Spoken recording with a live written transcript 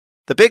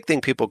the big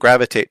thing people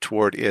gravitate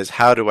toward is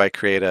how do I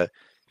create a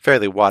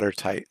fairly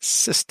watertight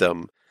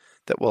system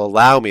that will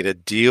allow me to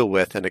deal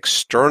with and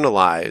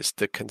externalize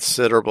the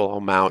considerable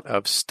amount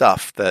of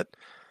stuff that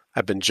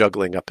I've been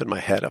juggling up in my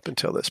head up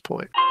until this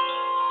point.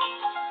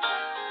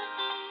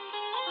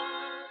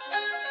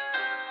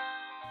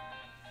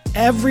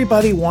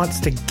 Everybody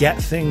wants to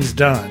get things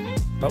done,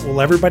 but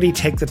will everybody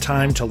take the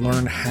time to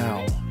learn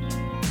how?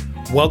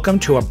 Welcome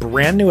to a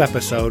brand new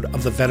episode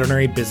of the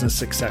Veterinary Business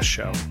Success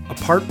Show, a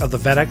part of the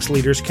VetX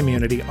Leaders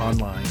community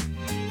online.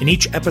 In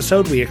each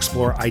episode, we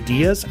explore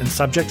ideas and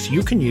subjects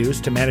you can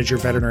use to manage your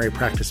veterinary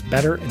practice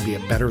better and be a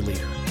better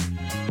leader.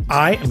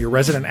 I am your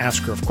resident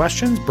asker of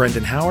questions,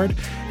 Brendan Howard,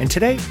 and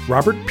today,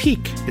 Robert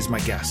Peake is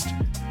my guest.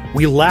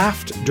 We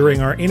laughed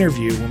during our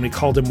interview when we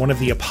called him one of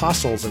the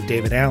apostles of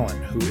David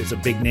Allen, who is a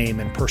big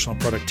name in personal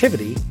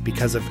productivity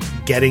because of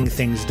Getting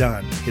Things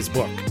Done, his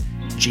book,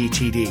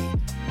 GTD.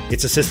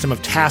 It's a system of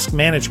task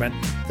management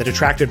that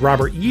attracted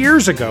Robert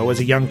years ago as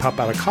a young pup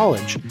out of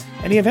college,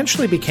 and he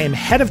eventually became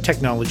head of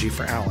technology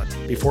for Allen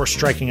before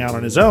striking out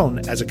on his own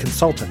as a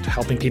consultant,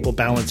 helping people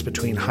balance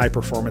between high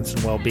performance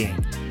and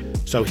well-being.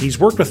 So he's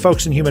worked with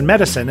folks in human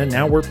medicine, and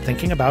now we're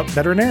thinking about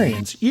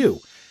veterinarians,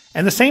 you,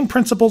 and the same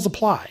principles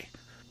apply.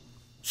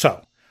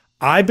 So,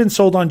 I've been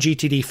sold on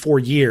GTD for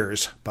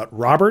years, but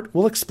Robert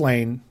will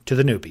explain to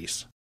the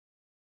newbies.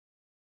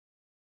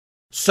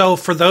 So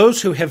for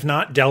those who have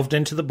not delved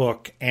into the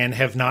book and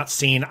have not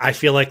seen, I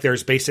feel like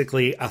there's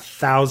basically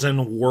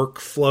 1,000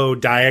 workflow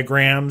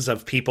diagrams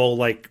of people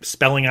like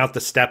spelling out the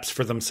steps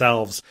for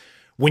themselves.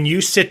 When you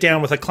sit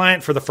down with a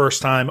client for the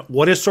first time,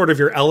 what is sort of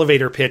your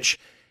elevator pitch?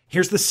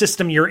 Here's the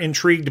system you're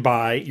intrigued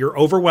by. You're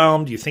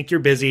overwhelmed. You think you're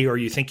busy, or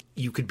you think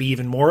you could be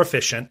even more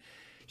efficient.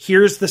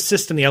 Here's the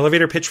system, the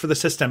elevator pitch for the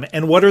system.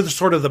 And what are the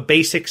sort of the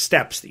basic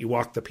steps that you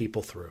walk the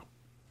people through?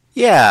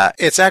 Yeah,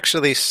 it's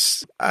actually,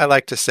 I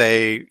like to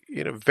say,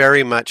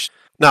 very much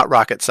not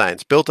rocket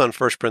science, built on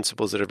first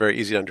principles that are very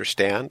easy to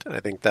understand. And I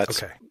think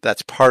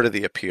that's part of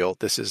the appeal.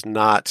 This is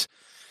not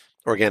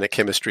organic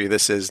chemistry.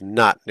 This is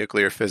not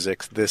nuclear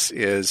physics. This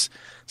is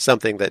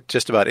something that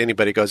just about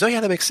anybody goes, oh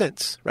yeah, that makes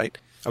sense, right?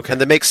 Okay. And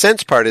the makes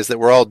sense part is that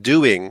we're all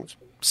doing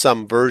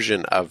some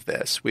version of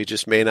this. We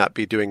just may not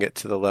be doing it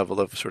to the level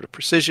of sort of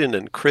precision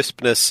and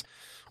crispness,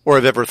 or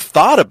have ever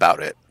thought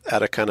about it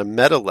at a kind of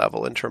meta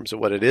level in terms of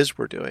what it is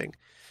we're doing.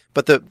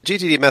 But the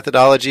GTD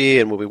methodology,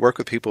 and when we work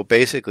with people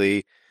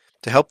basically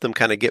to help them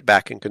kind of get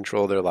back in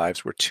control of their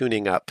lives, we're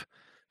tuning up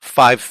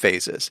 5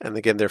 phases. And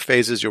again, they're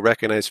phases, you'll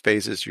recognize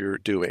phases you're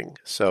doing.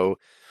 So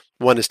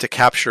one is to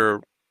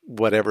capture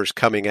whatever's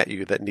coming at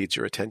you that needs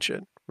your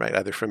attention, right?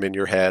 Either from in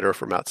your head or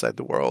from outside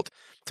the world,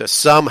 to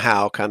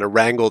somehow kind of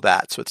wrangle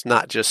that so it's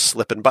not just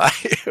slipping by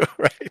you,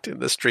 right, in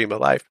the stream of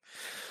life.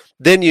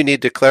 Then you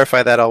need to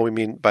clarify that. All we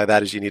mean by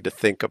that is you need to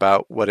think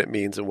about what it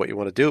means and what you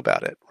want to do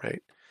about it,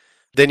 right?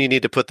 Then you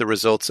need to put the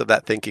results of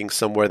that thinking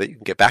somewhere that you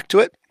can get back to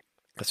it.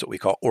 That's what we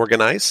call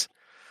organize.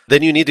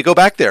 Then you need to go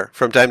back there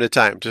from time to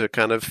time to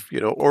kind of,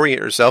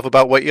 orient yourself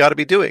about what you ought to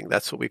be doing.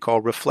 That's what we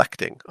call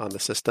reflecting on the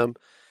system.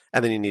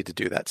 And then you need to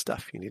do that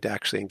stuff. You need to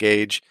actually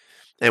engage.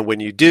 And when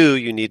you do,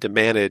 you need to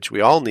manage. We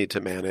all need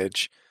to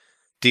manage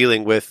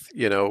dealing with,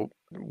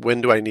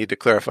 when do I need to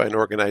clarify and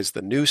organize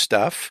the new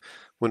stuff?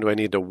 When do I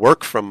need to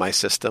work from my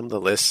system, the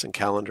lists and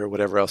calendar,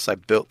 whatever else I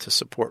built to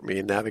support me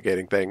in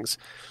navigating things?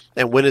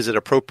 And when is it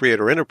appropriate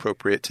or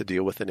inappropriate to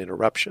deal with an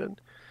interruption?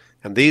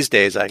 And these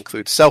days I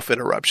include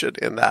self-interruption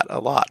in that a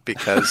lot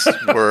because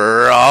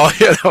we're all,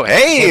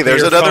 hey,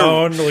 there's another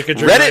phone,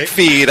 Reddit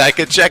feed I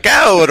could check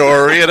out,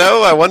 or,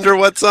 I wonder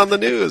what's on the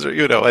news,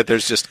 or,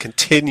 there's just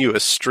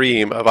continuous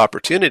stream of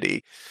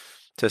opportunity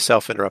to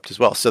self-interrupt as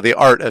well. So the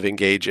art of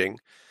engaging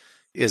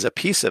is a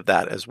piece of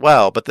that as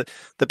well. But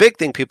the big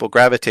thing people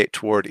gravitate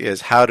toward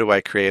is how do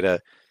I create a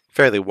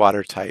fairly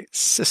watertight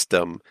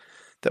system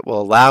that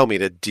will allow me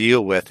to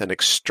deal with and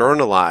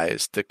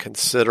externalize the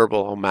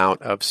considerable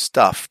amount of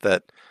stuff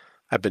that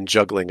I've been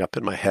juggling up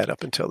in my head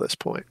up until this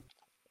point.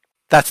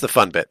 That's the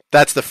fun bit.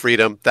 That's the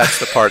freedom. That's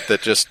the part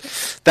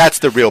that's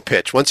the real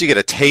pitch. Once you get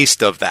a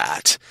taste of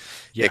that,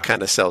 It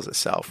kind of sells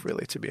itself,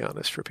 really, to be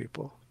honest, for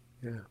people.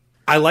 Yeah.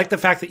 I like the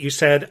fact that you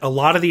said a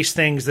lot of these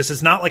things, this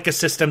is not like a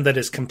system that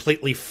is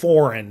completely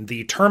foreign.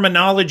 The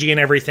terminology and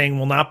everything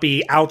will not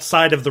be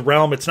outside of the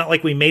realm. It's not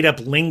like we made up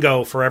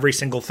lingo for every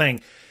single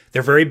thing.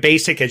 They're very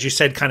basic, as you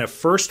said, kind of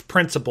first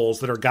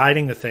principles that are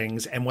guiding the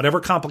things. And whatever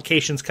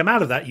complications come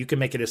out of that, you can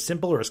make it as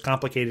simple or as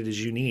complicated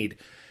as you need.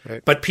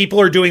 Right. But people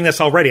are doing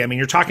this already. I mean,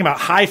 you're talking about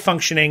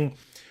high-functioning,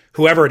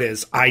 whoever it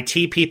is,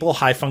 IT people,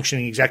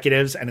 high-functioning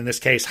executives, and in this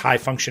case,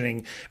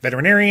 high-functioning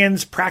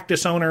veterinarians,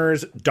 practice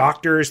owners,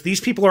 doctors.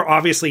 These people are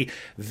obviously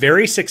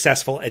very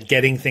successful at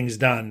getting things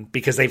done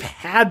because they've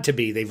had to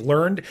be. They've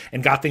learned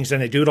and got things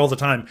done. They do it all the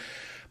time.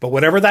 But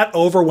whatever that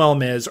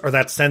overwhelm is, or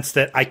that sense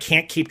that I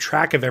can't keep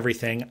track of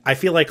everything, I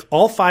feel like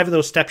all 5 of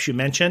those steps you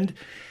mentioned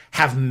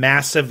have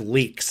massive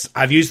leaks.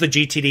 I've used the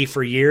GTD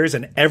for years,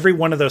 and every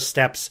one of those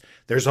steps,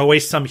 there's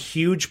always some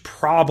huge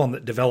problem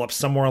that develops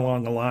somewhere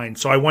along the line.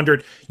 So I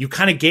wondered, you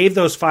kind of gave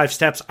those 5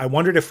 steps. I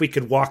wondered if we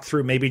could walk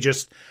through maybe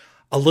just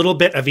a little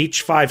bit of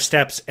each 5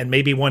 steps and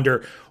maybe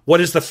wonder, what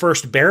is the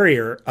first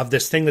barrier of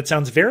this thing that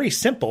sounds very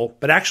simple,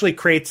 but actually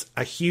creates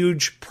a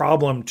huge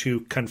problem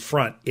to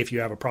confront if you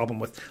have a problem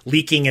with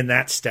leaking in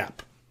that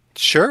step?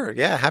 Sure.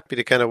 Yeah. Happy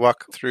to kind of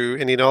walk through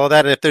any and all of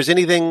that. And if there's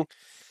anything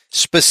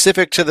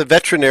specific to the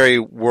veterinary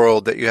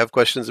world that you have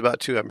questions about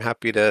too, I'm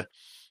happy to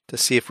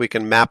see if we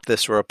can map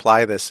this or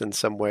apply this in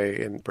some way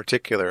in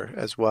particular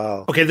as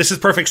well. Okay, this is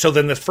perfect. So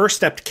then the first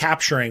step,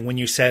 capturing, when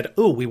you said,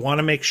 we want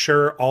to make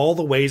sure all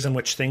the ways in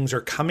which things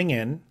are coming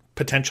in,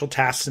 potential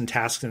tasks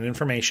and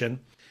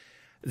information,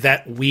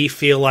 that we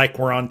feel like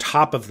we're on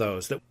top of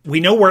those, that we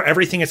know where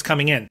everything is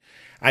coming in.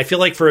 I feel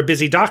like for a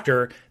busy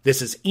doctor,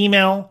 this is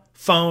email,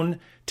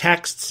 phone,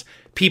 texts,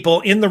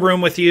 people in the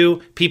room with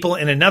you, people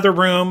in another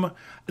room.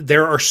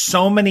 There are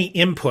so many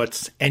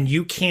inputs, and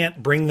you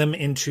can't bring them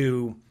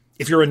into...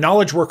 If you're a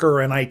knowledge worker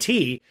or in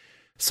IT,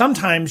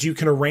 sometimes you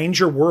can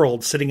arrange your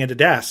world sitting at a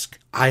desk.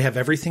 I have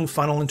everything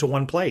funnel into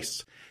one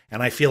place.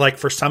 And I feel like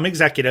for some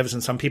executives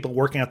and some people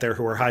working out there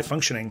who are high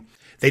functioning,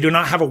 they do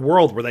not have a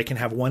world where they can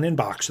have one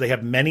inbox. They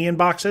have many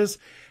inboxes,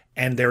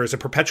 and there is a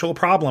perpetual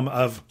problem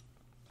of,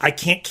 I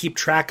can't keep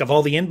track of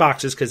all the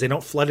inboxes because they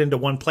don't flood into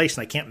one place,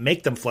 and I can't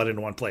make them flood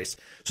into one place.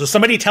 So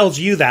somebody tells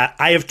you that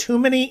I have too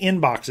many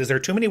inboxes. There are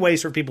too many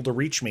ways for people to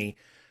reach me.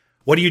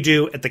 What do you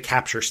do at the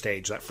capture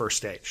stage, that first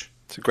stage?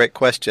 It's a great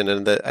question,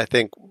 and I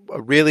think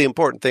a really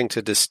important thing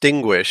to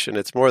distinguish, and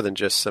it's more than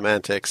just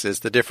semantics,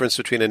 is the difference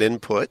between an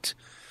input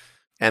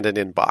and an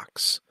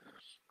inbox.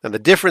 And the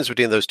difference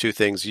between those two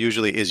things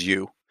usually is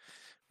you,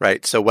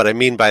 right? So what I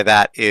mean by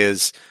that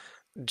is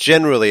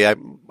generally,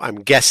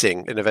 I'm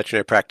guessing in a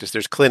veterinary practice,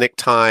 there's clinic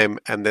time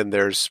and then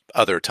there's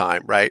other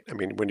time, right? I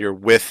mean, when you're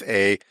with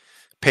a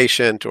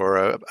patient or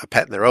a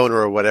pet and their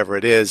owner or whatever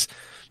it is,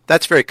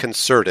 that's very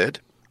concerted.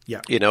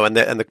 Yeah. And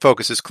the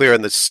focus is clear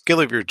and the skill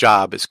of your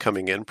job is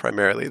coming in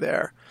primarily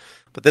there.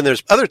 But then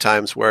there's other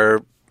times where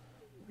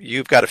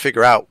you've got to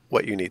figure out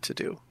what you need to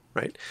do,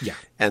 right? Yeah.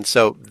 And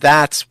so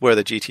that's where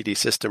the GTD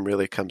system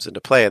really comes into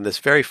play. And this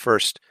very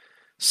first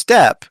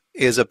step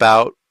is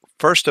about,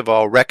 first of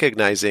all,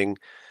 recognizing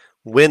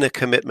when a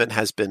commitment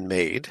has been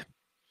made,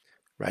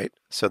 right?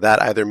 So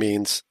that either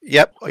means,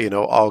 yep,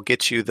 I'll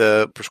get you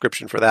the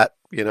prescription for that,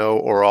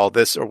 or all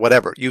this or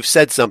whatever. You've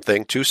said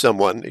something to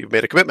someone, you've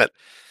made a commitment.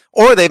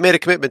 Or they've made a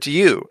commitment to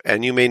you,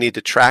 and you may need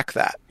to track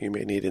that. You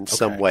may need in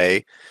some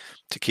way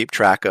to keep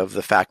track of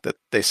the fact that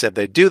they said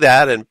they'd do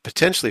that and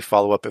potentially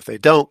follow up if they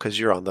don't because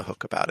you're on the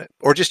hook about it.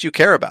 Or just you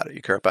care about it.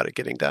 You care about it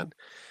getting done.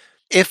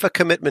 If a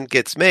commitment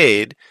gets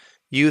made,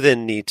 you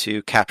then need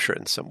to capture it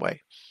in some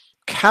way.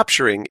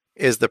 Capturing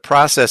is the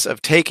process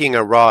of taking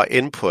a raw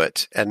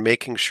input and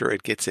making sure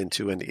it gets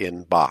into an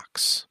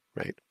inbox,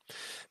 right?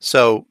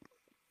 So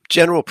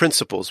general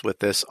principles with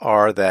this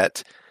are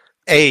that,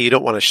 A, you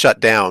don't want to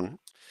shut down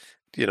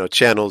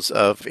channels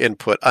of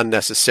input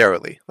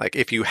unnecessarily. Like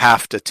if you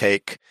have to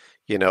take,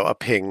 a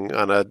ping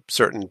on a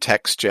certain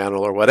text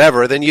channel or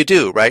whatever, then you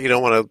do, right? You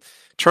don't want to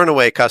turn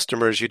away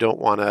customers. You don't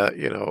want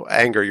to,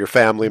 anger your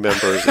family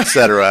members, et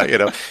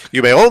cetera.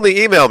 You may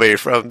only email me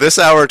from this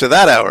hour to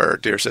that hour,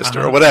 dear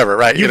sister, or whatever,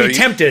 right? You'll be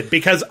tempted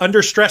because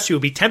under stress, you'll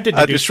be tempted to do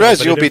so. Under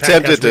stress, you'll be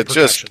tempted to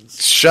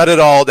just shut it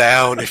all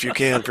down if you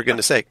can, for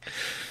goodness sake.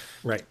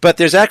 Right. But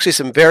there's actually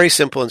some very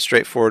simple and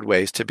straightforward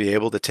ways to be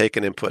able to take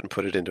an input and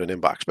put it into an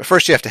inbox. But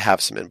first, you have to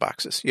have some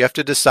inboxes. You have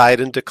to decide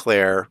and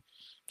declare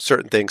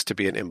certain things to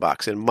be an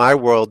inbox. In my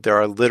world, there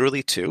are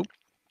literally 2.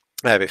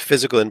 I have a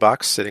physical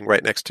inbox sitting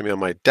right next to me on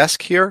my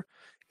desk here,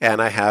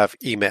 and I have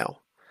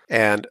email.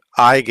 And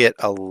I get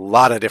a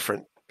lot of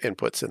different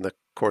inputs in the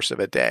course of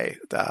a day.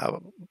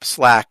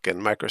 Slack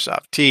and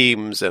Microsoft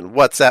Teams and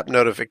WhatsApp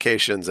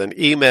notifications and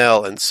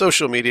email and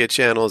social media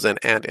channels and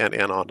on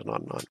and on and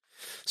on.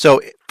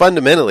 So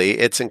fundamentally,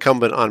 it's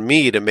incumbent on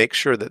me to make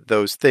sure that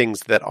those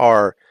things that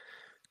are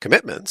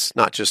commitments,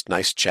 not just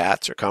nice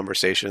chats or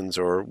conversations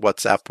or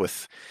WhatsApp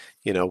with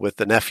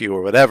the nephew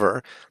or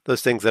whatever,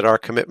 those things that are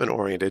commitment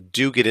oriented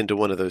do get into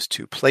one of those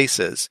 2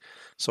 places.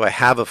 So I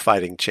have a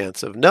fighting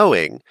chance of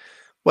knowing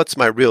what's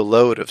my real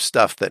load of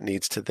stuff that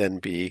needs to then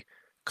be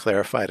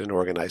clarified and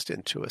organized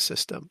into a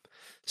system.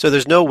 So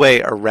there's no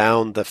way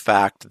around the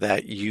fact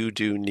that you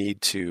do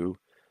need to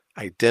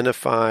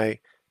identify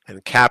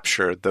and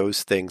capture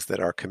those things that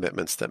are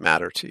commitments that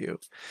matter to you.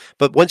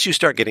 But once you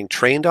start getting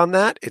trained on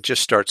that, it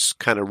just starts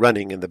kind of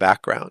running in the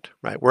background,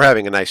 right? We're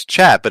having a nice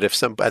chat, but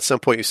if at some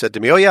point you said to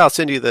me, oh yeah, I'll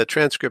send you the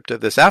transcript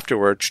of this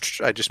afterwards,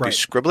 I'd just be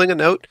scribbling a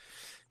note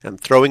and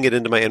throwing it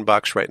into my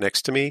inbox right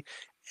next to me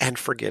and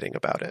forgetting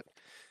about it.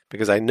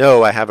 Because I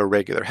know I have a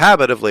regular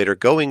habit of later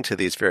going to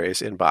these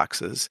various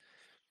inboxes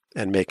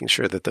and making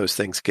sure that those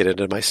things get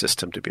into my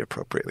system to be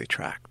appropriately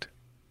tracked.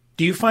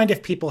 Do you find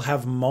if people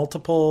have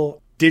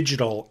multiple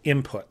digital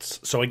inputs,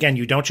 so again,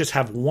 you don't just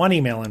have one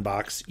email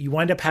inbox, you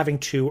wind up having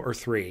 2 or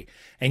 3,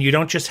 and you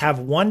don't just have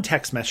one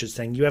text message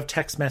thing, you have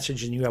text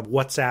message and you have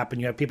WhatsApp and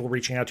you have people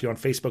reaching out to you on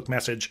Facebook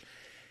message.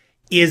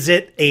 Is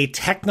it a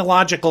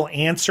technological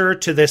answer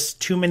to this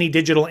too many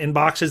digital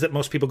inboxes that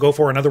most people go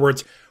for? In other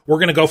words, we're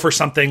going to go for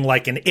something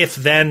like an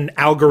if-then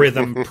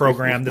algorithm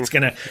program that's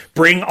going to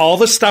bring all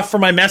the stuff from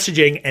my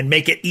messaging and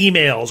make it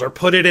emails or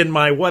put it in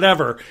my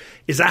whatever.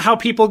 Is that how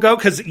people go?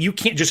 Because you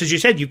can't, just as you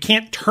said, you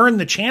can't turn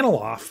the channel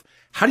off.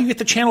 How do you get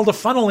the channel to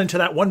funnel into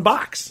that one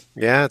box?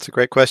 Yeah, it's a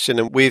great question.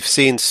 And we've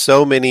seen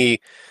so many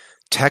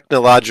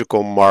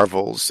technological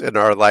marvels in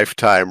our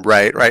lifetime,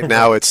 right? Right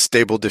now it's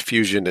Stable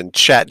Diffusion and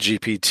Chat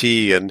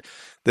GPT and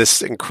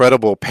this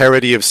incredible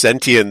parody of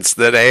sentience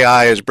that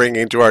AI is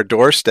bringing to our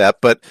doorstep.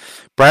 But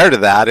prior to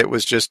that, it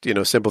was just,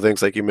 simple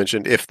things like you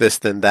mentioned, if this,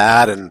 then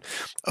that, and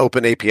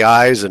open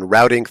APIs and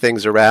routing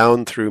things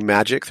around through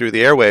magic, through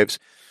the airwaves.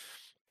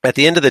 At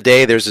the end of the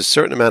day, there's a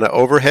certain amount of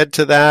overhead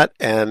to that,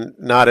 and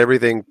not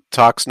everything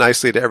talks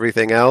nicely to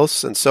everything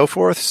else and so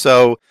forth.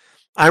 So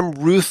I'm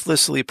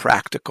ruthlessly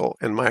practical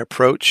in my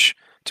approach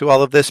to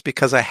all of this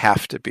because I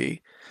have to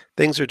be.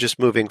 Things are just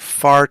moving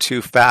far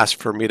too fast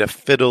for me to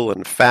fiddle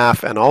and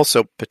faff and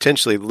also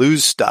potentially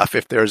lose stuff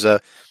if there's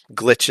a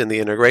glitch in the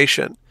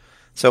integration.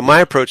 So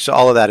my approach to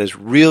all of that is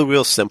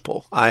real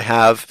simple. I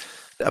have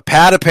a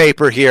pad of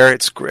paper here.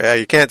 It's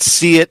you can't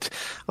see it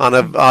on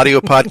an audio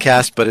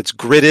podcast, but it's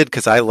gridded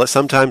because I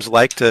sometimes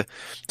like to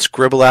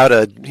scribble out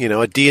a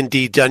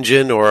D&D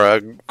dungeon or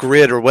a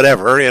grid or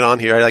whatever on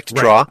here. I like to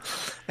draw,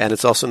 and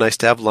it's also nice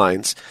to have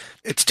lines.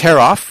 It's tear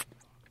off,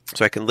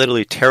 so I can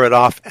literally tear it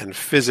off and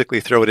physically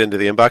throw it into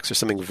the inbox. There's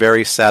something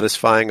very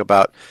satisfying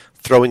about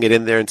throwing it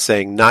in there and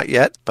saying, not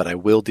yet, but I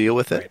will deal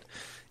with it. Right.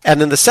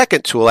 And then the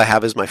second tool I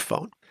have is my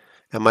phone.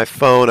 And my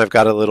phone, I've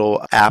got a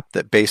little app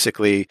that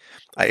basically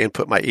I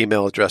input my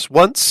email address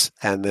once,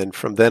 and then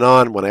from then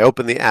on, when I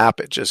open the app,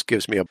 it just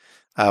gives me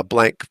a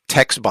blank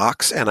text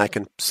box, and I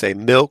can say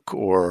milk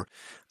or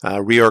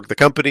reorg the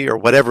company or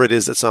whatever it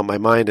is that's on my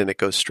mind, and it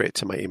goes straight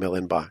to my email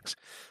inbox.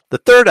 The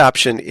third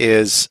option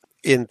is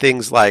in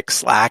things like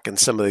Slack and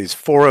some of these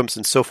forums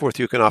and so forth,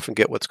 you can often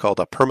get what's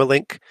called a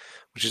permalink,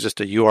 which is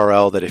just a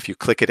URL that if you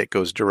click it, it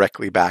goes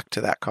directly back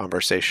to that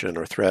conversation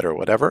or thread or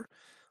whatever.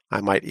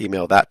 I might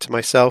email that to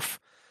myself.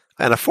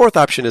 And a fourth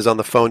option is on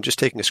the phone, just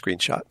taking a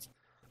screenshot.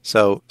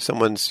 So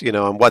someone's,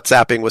 I'm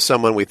WhatsApping with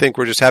someone, we think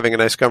we're just having a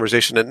nice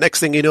conversation, and next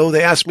thing you know,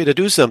 they ask me to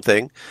do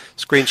something,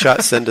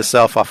 screenshot, send to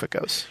self, off it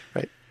goes,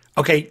 right?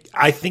 Okay,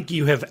 I think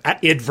you have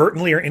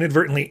advertently or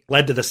inadvertently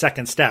led to the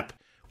second step,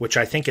 which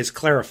I think is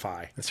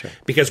clarify. That's right.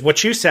 Because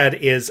what you said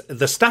is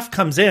the stuff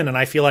comes in, and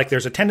I feel like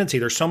there's a tendency,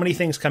 there's so many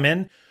things come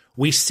in,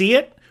 we see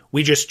it,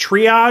 we just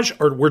triage,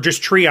 or we're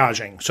just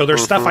triaging. So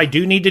there's stuff I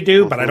do need to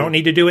do, but I don't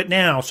need to do it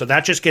now. So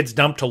that just gets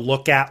dumped to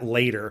look at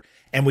later.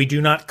 And we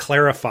do not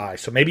clarify.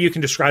 So maybe you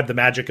can describe the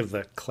magic of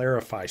the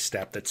clarify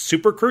step that's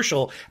super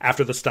crucial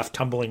after the stuff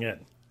tumbling in.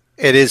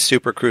 It is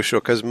super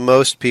crucial because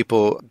most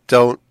people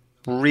don't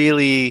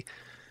really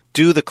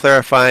do the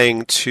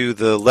clarifying to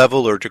the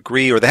level or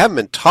degree, or they haven't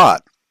been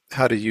taught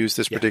how to use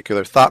this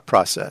particular thought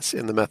process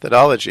in the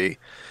methodology.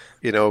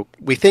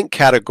 We think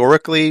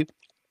categorically.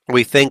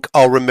 We think,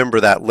 I'll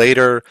remember that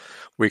later.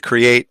 We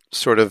create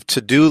sort of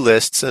to-do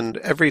lists, and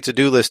every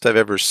to-do list I've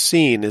ever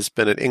seen has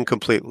been an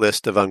incomplete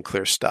list of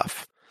unclear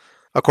stuff,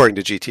 according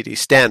to GTD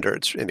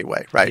standards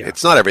anyway, right? Yeah.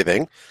 It's not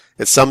everything.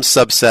 It's some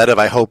subset of,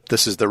 I hope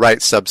this is the right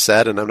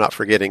subset and I'm not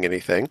forgetting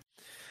anything.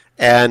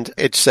 And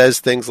it says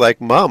things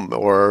like mum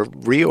or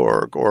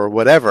reorg or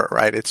whatever,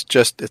 right? It's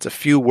a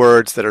few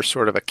words that are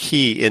sort of a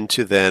key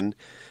into then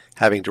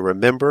having to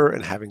remember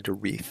and having to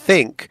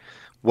rethink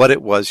what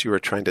it was you were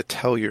trying to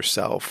tell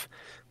yourself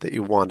that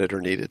you wanted or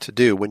needed to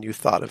do when you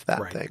thought of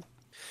that thing.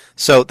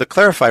 So the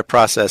clarify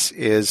process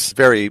is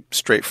very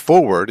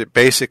straightforward. It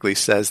basically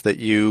says that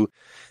you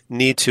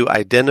need to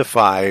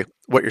identify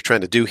what you're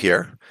trying to do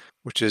here,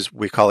 which is,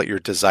 we call it your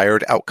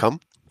desired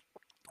outcome.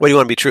 What do you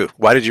want to be true?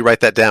 Why did you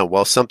write that down?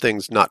 Well,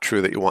 something's not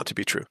true that you want to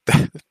be true.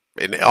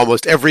 In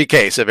almost every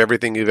case of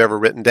everything you've ever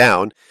written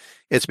down,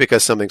 it's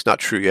because something's not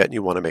true yet and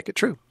you want to make it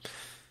true.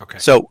 Okay.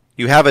 So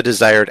you have a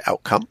desired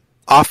outcome.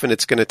 Often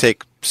it's going to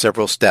take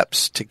several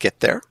steps to get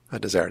there, a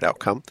desired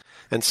outcome.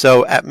 And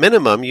so at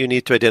minimum, you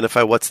need to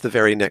identify what's the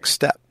very next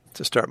step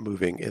to start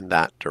moving in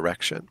that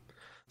direction.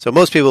 So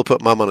most people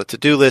put mom on a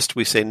to-do list.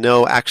 We say,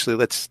 no, actually,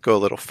 let's go a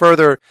little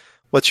further.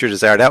 What's your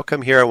desired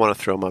outcome here? I want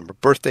to throw mom a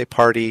birthday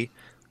party.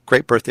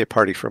 Great birthday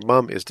party for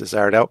mom is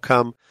desired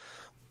outcome.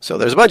 So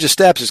there's a bunch of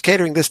steps. It's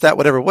catering, this, that,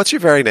 whatever. What's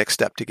your very next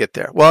step to get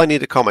there? Well, I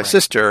need to call my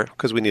sister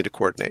because we need to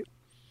coordinate.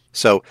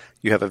 So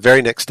you have a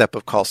very next step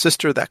of call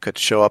sister that could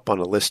show up on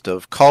a list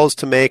of calls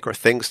to make or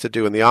things to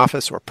do in the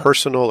office or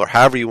personal or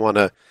however you want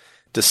to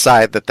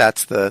decide that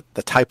that's the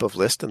type of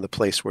list and the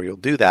place where you'll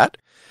do that.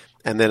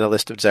 And then a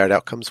list of desired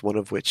outcomes, one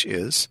of which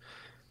is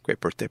great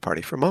birthday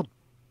party for mom.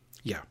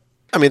 Yeah.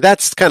 I mean,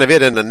 that's kind of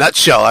it in a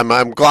nutshell.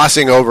 I'm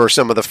glossing over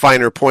some of the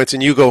finer points,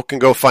 and you can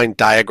go find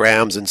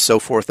diagrams and so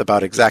forth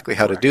about exactly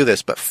how to do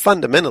this. But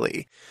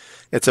fundamentally,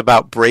 it's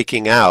about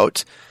breaking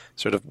out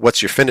sort of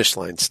what's your finish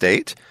line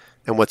state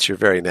and what's your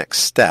very next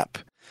step.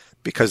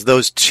 because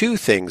those two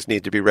things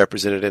need to be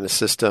represented in a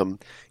system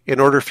in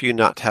order for you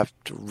not to have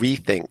to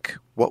rethink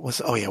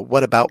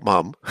what about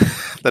mom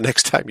the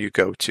next time you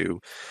go to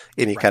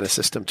any kind of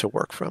system to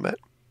work from it.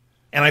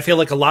 And I feel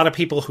like a lot of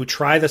people who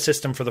try the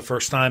system for the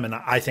first time, and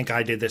I think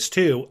I did this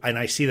too, and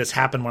I see this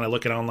happen when I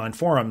look at online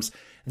forums,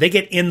 they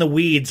get in the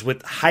weeds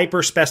with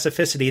hyper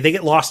specificity. They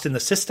get lost in the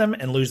system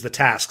and lose the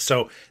task.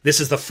 So this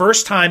is the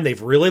first time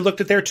they've really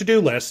looked at their to-do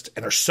list,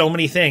 and there's so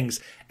many things.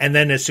 And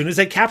then as soon as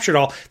they capture it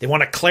all, they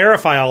want to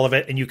clarify all of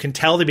it, and you can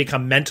tell they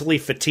become mentally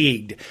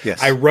fatigued.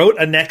 Yes. I wrote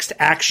a next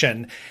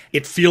action.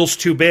 It feels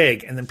too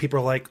big. And then people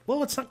are like,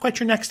 well, it's not quite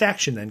your next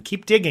action then.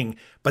 Keep digging.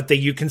 But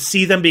you can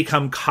see them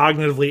become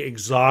cognitively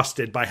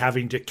exhausted by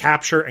having to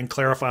capture and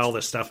clarify all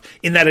this stuff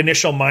in that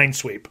initial mind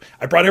sweep.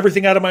 I brought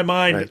everything out of my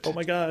mind. Right. Oh,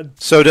 my God.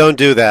 So don't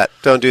do that.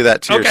 Don't do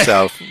that to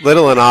yourself.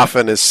 Little and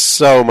often is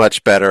so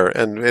much better.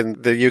 And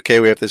in the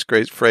UK, we have this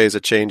great phrase,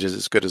 a change is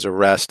as good as a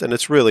rest. And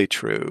it's really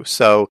true.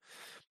 So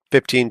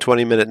 15,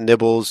 20-minute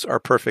nibbles are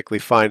perfectly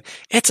fine.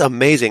 It's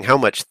amazing how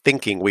much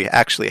thinking we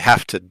actually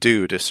have to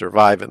do to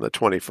survive in the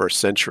 21st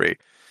century.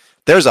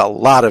 There's a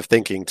lot of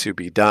thinking to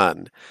be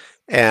done.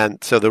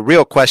 And so the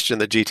real question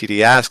that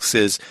GTD asks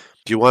is,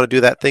 do you want to do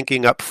that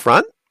thinking up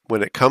front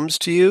when it comes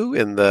to you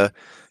in the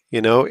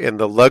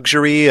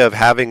luxury of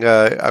having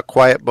a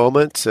quiet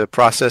moment to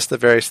process the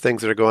various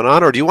things that are going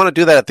on? Or do you want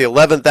to do that at the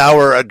 11th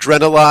hour,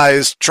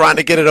 adrenalized, trying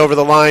to get it over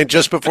the line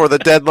just before the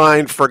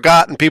deadline,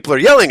 forgot, and people are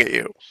yelling at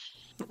you?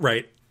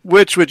 Right.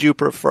 Which would you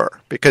prefer?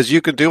 Because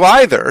you could do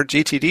either.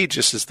 GTD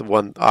just is the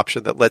one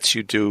option that lets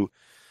you do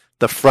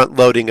the front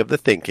loading of the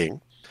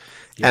thinking.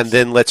 Yes. And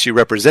then lets you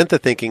represent the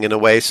thinking in a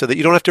way so that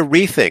you don't have to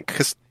rethink.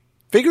 Because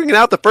figuring it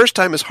out the first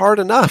time is hard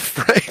enough,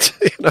 right?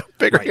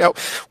 Figuring out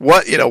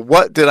what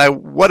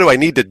do I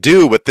need to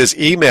do with this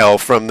email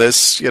from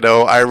this,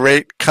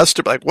 irate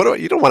customer? Like,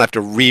 you don't want to have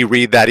to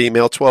reread that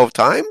email 12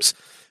 times.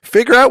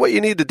 Figure out what you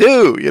need to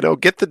do.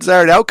 Get the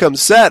desired outcome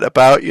set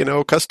about,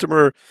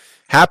 customer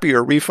happy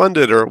or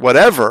refunded or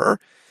whatever,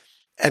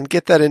 and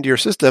get that into your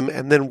system,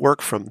 and then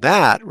work from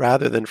that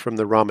rather than from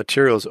the raw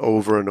materials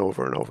over and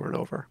over and over and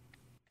over.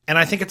 And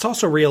I think it's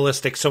also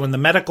realistic. So in the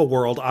medical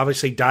world,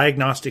 obviously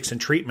diagnostics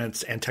and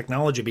treatments and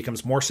technology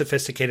becomes more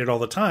sophisticated all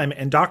the time.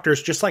 And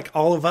doctors, just like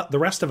all of the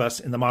rest of us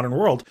in the modern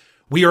world,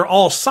 we are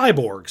all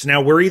cyborgs.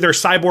 Now, we're either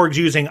cyborgs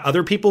using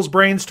other people's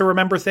brains to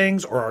remember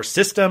things, or our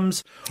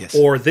systems, yes,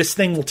 or this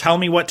thing will tell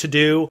me what to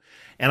do.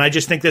 And I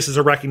just think this is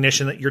a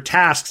recognition that your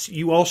tasks,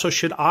 you also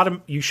should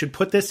you should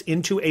put this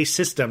into a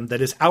system that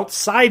is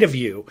outside of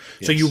you.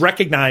 Yes. So you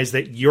recognize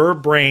that your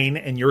brain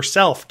and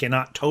yourself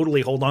cannot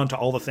totally hold on to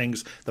all the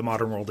things the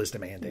modern world is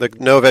demanding.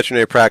 No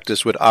veterinary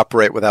practice would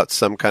operate without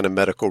some kind of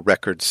medical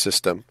record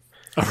system.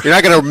 You're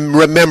not going to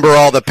remember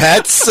all the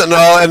pets and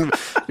all, and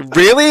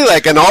really,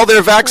 and all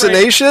their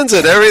vaccinations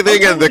and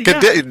everything,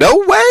 and no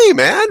way,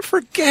 man,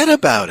 forget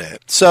about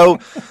it. So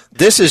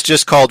this is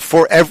just called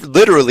for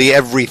literally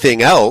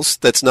everything else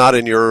that's not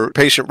in your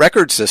patient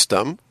record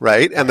system,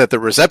 right? And that the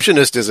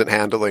receptionist isn't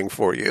handling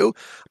for you.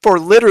 For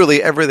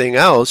literally everything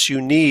else,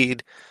 you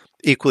need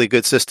equally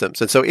good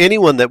systems. And so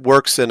anyone that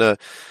works in an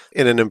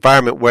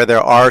environment where there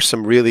are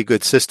some really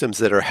good systems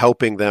that are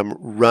helping them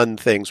run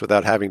things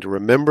without having to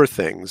remember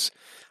things,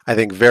 I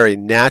think very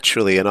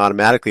naturally and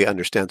automatically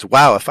understands,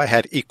 wow, if I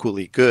had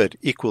equally good,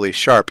 equally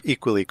sharp,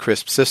 equally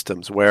crisp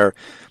systems where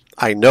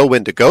I know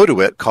when to go to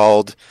it,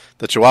 called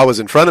the Chihuahua's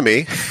in front of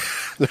me,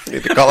 I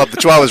need to call up the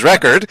Chihuahua's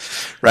record,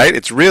 right?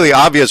 It's really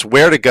obvious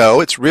where to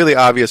go. It's really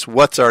obvious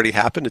what's already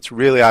happened. It's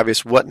really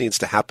obvious what needs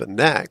to happen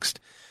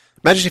next.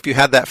 Imagine if you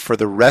had that for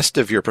the rest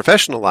of your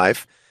professional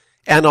life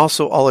and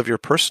also all of your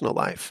personal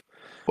life.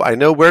 I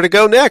know where to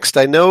go next.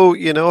 I know,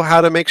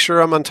 how to make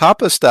sure I'm on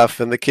top of stuff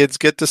and the kids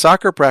get to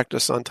soccer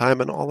practice on time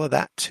and all of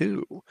that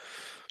too.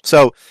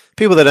 So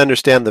people that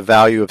understand the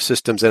value of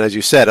systems and, as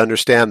you said,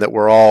 understand that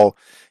we're all,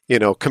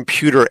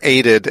 computer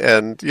aided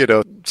and,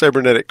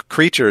 cybernetic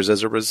creatures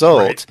as a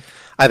result, right,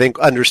 I think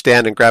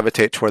understand and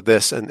gravitate toward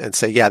this and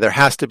say, yeah, there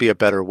has to be a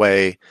better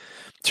way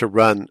to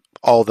run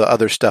all the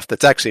other stuff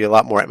that's actually a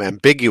lot more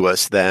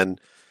ambiguous than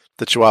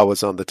the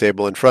Chihuahuas on the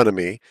table in front of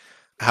me.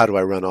 How do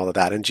I run all of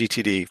that? And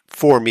GTD,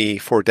 for me,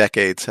 for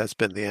decades, has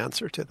been the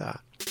answer to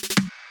that.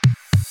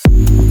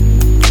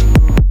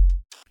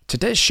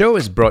 Today's show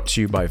is brought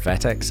to you by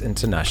VetX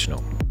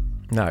International.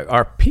 Now,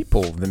 are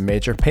people the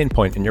major pain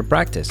point in your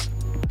practice?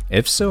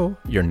 If so,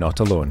 you're not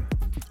alone.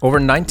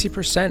 Over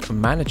 90% of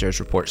managers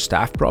report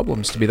staff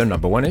problems to be their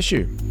number one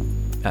issue.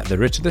 At the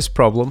root of this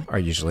problem are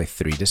usually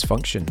three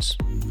dysfunctions: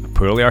 a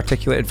poorly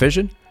articulated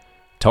vision,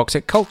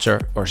 toxic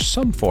culture, or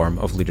some form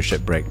of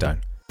leadership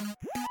breakdown.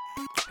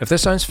 If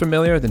this sounds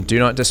familiar, then do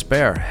not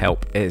despair,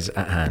 help is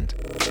at hand.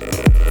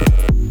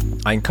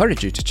 I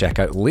encourage you to check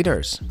out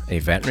Leaders, a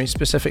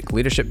veterinary-specific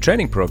leadership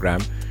training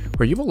program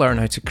where you will learn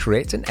how to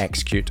create and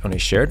execute on a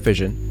shared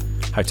vision,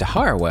 how to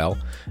hire well,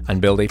 and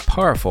build a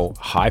powerful,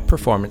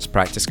 high-performance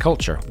practice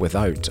culture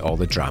without all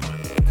the drama.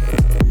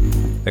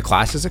 The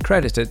class is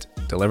accredited,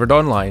 delivered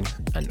online,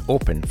 and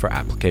open for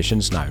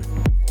applications now.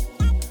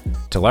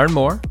 To learn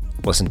more,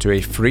 listen to a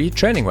free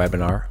training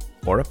webinar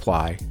or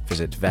apply,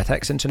 visit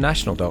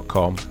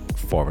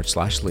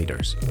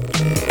vetexinternational.com/leaders.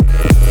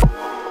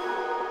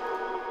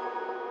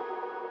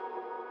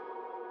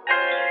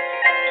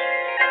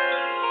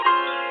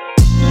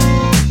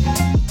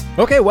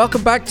 Okay,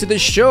 welcome back to the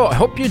show. I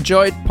hope you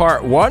enjoyed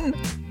part 1.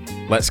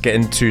 Let's get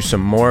into some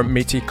more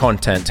meaty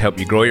content to help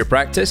you grow your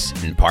practice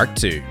in part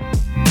 2.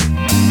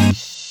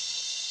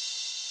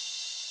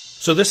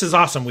 So this is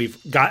awesome. We've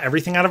got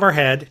everything out of our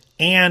head,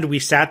 and we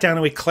sat down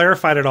and we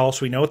clarified it all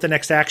so we know what the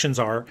next actions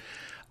are.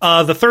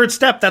 The third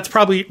step, that's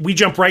probably, we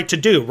jump right to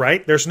do,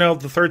 right? There's no,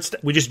 the third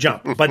step, we just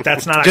jump, but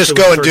that's not just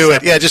actually go and do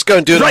it. Yeah, just go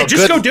and do it. Right,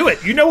 just go do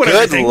it. You know what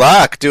everything. Good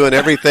luck doing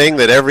everything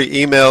that every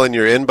email in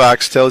your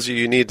inbox tells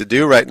you need to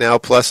do right now,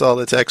 plus all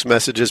the text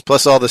messages,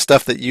 plus all the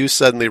stuff that you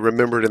suddenly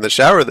remembered in the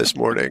shower this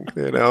morning,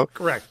 you know?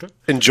 Correct.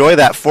 Enjoy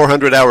that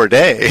 400-hour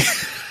day.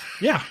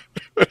 Yeah,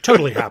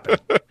 totally happen.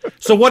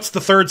 So what's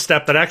the third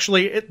step that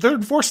actually, third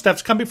and fourth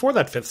steps come before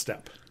that fifth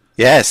step?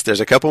 Yes, there's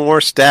a couple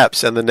more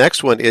steps. And the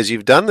next one is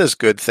you've done this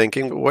good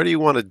thinking, but what do you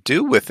want to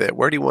do with it?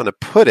 Where do you want to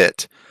put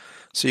it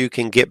so you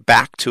can get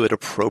back to it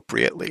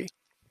appropriately,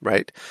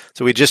 right?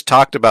 So we just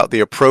talked about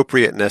the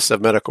appropriateness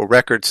of medical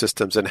record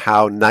systems and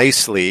how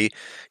nicely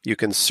you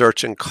can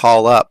search and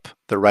call up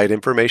the right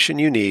information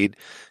you need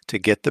to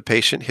get the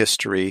patient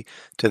history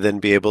to then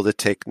be able to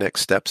take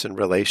next steps in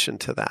relation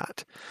to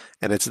that.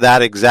 And it's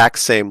that exact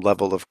same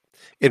level of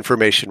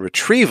information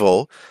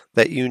retrieval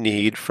that you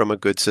need from a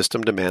good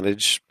system to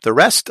manage the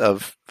rest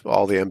of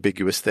all the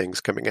ambiguous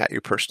things coming at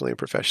you personally and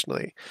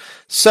professionally.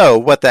 So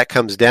what that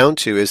comes down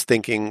to is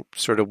thinking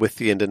sort of with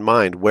the end in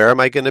mind. Where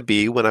am I going to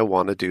be when I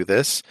want to do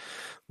this?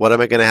 What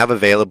am I going to have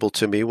available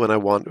to me when I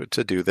want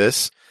to do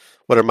this?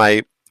 What are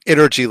my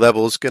energy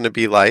levels going to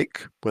be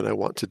like when I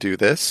want to do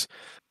this?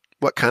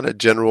 What kind of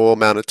general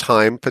amount of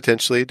time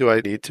potentially do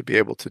I need to be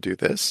able to do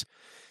this?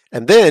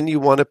 And then you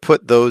want to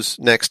put those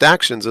next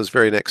actions, those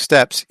very next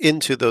steps,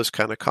 into those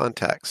kind of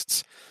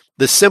contexts.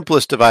 The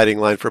simplest dividing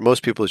line for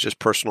most people is just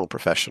personal and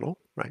professional,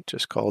 right?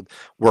 Just called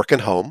work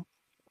and home.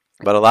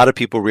 But a lot of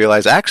people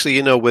realize, actually,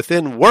 you know,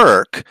 within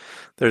work,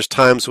 there's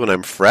times when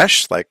I'm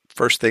fresh, like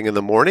first thing in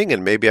the morning,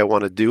 and maybe I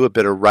want to do a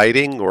bit of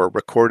writing or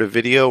record a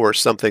video or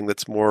something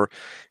that's more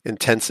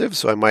intensive.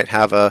 So I might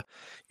have a,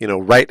 you know,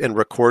 write and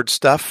record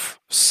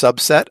stuff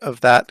subset of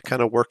that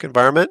kind of work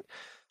environment.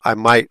 I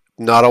might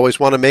not always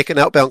want to make an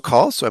outbound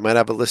call, so I might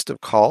have a list of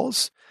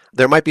calls.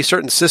 There might be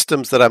certain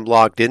systems that I'm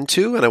logged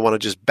into, and I want to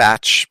just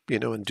batch, you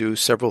know, and do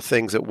several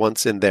things at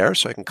once in there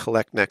so I can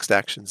collect next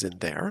actions in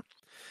there.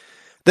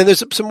 Then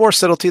there's some more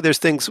subtlety. There's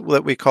things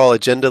that we call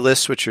agenda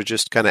lists, which are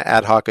just kind of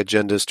ad hoc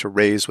agendas to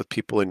raise with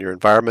people in your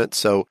environment.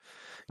 So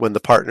when the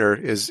partner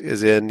is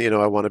in, you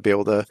know, I want to be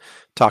able to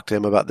talk to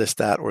him about this,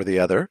 that, or the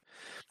other.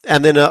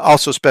 And then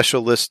also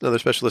another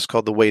special list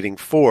called the waiting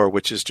for,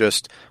 which is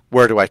just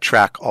where do I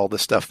track all the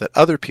stuff that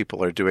other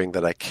people are doing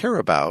that I care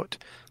about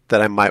that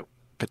I might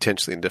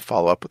potentially need to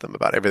follow up with them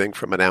about. Everything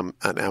from an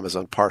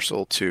Amazon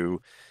parcel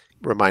to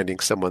reminding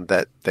someone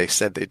that they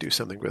said they do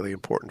something really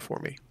important for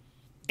me.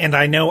 And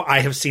I know I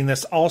have seen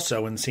this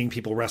also in seeing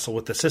people wrestle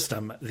with the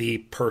system, the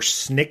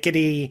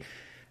persnickety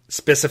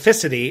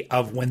specificity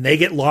of when they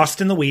get lost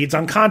in the weeds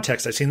on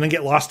context. I've seen them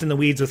get lost in the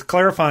weeds with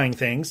clarifying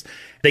things.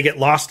 They get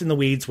lost in the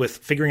weeds with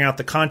figuring out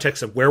the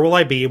context of where will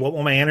I be? What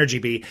will my energy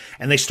be?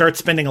 And they start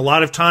spending a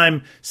lot of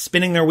time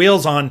spinning their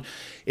wheels on,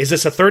 is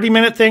this a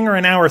 30-minute thing or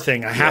an hour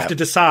thing? I have to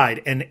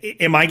decide. And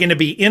am I going to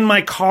be in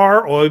my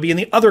car or will I be in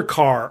the other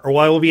car or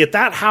will I be at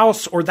that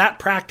house or that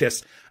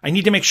practice? I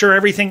need to make sure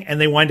everything,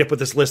 and they wind up with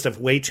this list of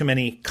way too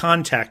many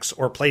contexts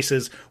or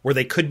places where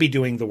they could be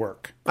doing the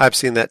work. I've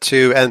seen that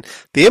too. And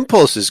the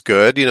impulse is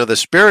good. You know, the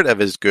spirit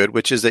of it is good,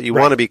 which is that you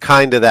want to be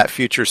kind to that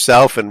future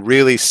self and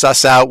really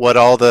suss out what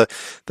all the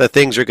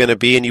things are going to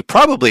be. And you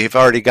probably have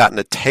already gotten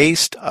a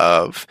taste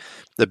of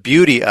the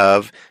beauty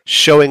of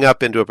showing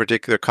up into a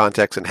particular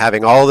context and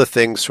having all the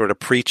things sort of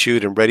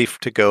pre-chewed and ready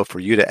to go for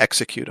you to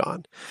execute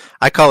on.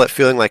 I call it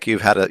feeling like you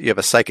have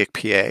a psychic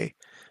PA.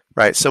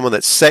 Right, someone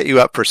that set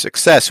you up for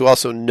success, who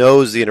also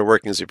knows the inner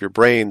workings of your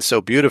brain so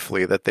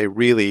beautifully that they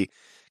really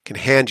can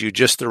hand you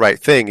just the right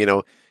thing. You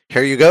know,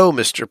 here you go,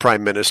 Mr.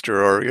 Prime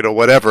Minister, or you know,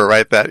 whatever.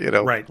 Right,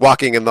 that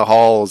walking in the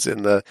halls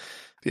in the,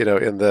 you know,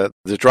 in the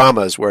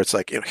dramas where it's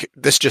like, you know,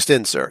 this just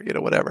in, sir. You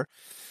know, whatever.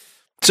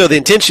 So the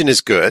intention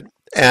is good,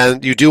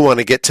 and you do want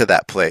to get to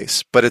that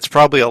place, but it's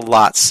probably a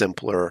lot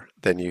simpler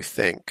than you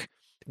think.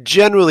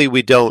 Generally,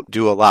 we don't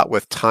do a lot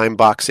with time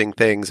boxing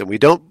things, and we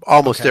don't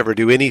almost ever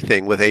do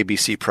anything with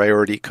ABC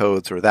priority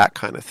codes or that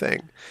kind of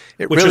thing.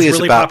 Which really is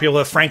really about,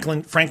 popular.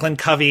 Franklin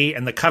Covey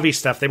and the Covey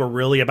stuff, they were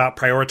really about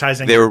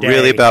prioritizing. They were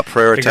really about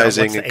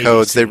prioritizing and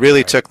codes. They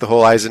really took the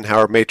whole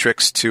Eisenhower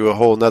matrix to a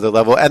whole nother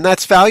level, and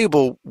that's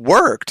valuable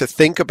work to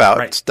think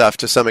about stuff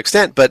to some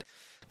extent. But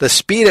the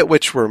speed at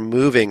which we're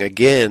moving,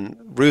 again,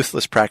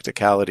 ruthless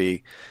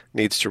practicality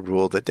needs to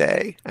rule the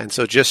day. And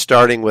so just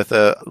starting with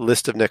a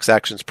list of next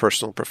actions,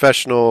 personal and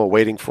professional,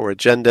 waiting for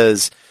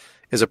agendas,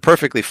 is a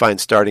perfectly fine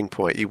starting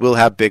point. You will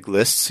have big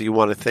lists, so you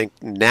want to think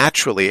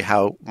naturally,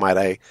 how might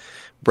I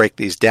break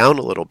these down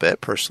a little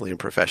bit personally and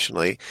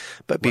professionally,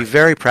 but be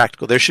very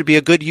practical. There should be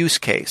a good use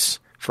case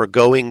for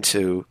going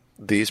to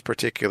these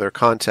particular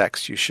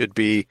contexts. You should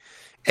be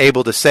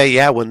able to say,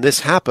 yeah, when this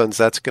happens,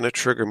 that's going to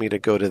trigger me to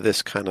go to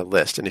this kind of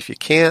list. And if you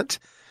can't,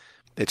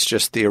 it's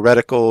just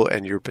theoretical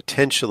and you're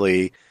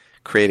potentially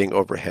creating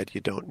overhead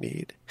you don't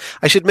need.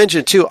 I should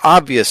mention too,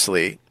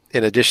 obviously,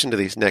 in addition to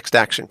these next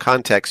action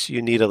contexts,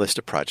 you need a list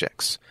of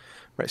projects,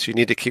 right? So you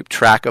need to keep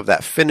track of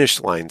that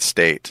finish line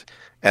state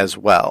as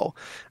well.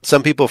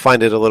 Some people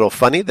find it a little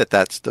funny that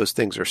those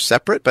things are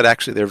separate, but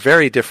actually they're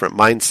very different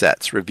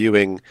mindsets,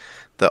 reviewing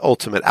the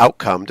ultimate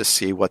outcome to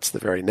see what's the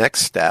very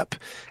next step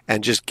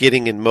and just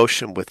getting in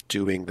motion with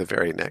doing the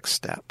very next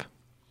step.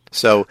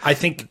 So I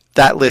think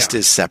that list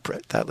is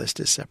separate. That list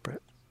is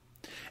separate.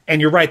 And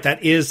you're right.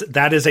 That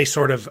is a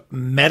sort of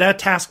meta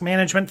task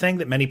management thing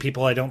that many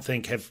people, I don't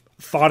think, have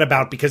thought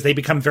about because they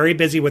become very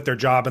busy with their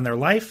job and their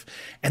life,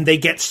 and they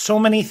get so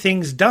many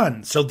things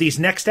done. So these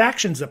next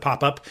actions that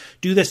pop up,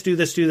 do this, do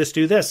this, do this,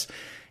 do this.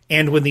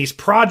 And when these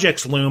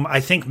projects loom, I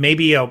think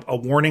maybe a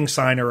warning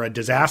sign or a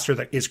disaster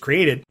that is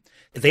created.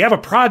 If they have a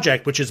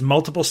project which is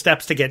multiple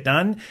steps to get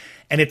done,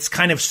 and it's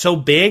kind of so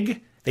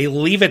big, they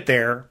leave it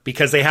there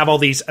because they have all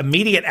these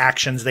immediate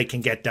actions they can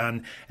get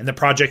done, and the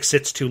project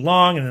sits too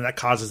long, and then that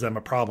causes them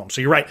a problem.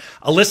 So you're right.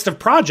 A list of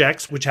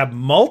projects which have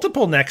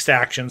multiple next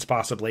actions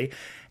possibly,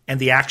 and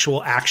the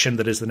actual action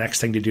that is the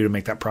next thing to do to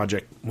make that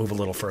project move a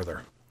little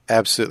further.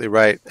 Absolutely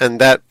right.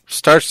 And that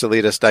starts to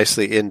lead us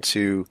nicely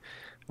into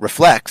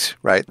reflect,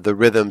 right? The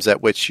rhythms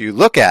at which you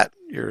look at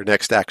your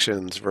next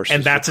actions versus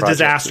and that's a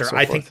disaster.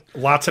 I think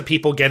lots of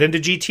people get into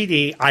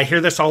GTD. I hear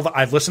this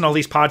I've listened to all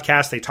these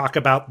podcasts. They talk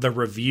about the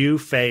review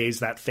phase,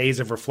 that phase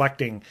of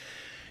reflecting.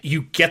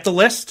 You get the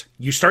list,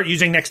 you start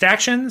using next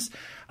actions,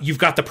 you've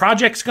got the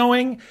projects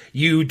going,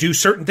 you do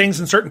certain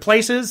things in certain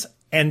places,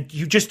 and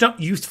you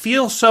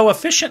feel so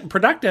efficient and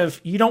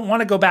productive, you don't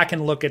want to go back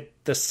and look at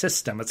the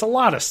system. It's a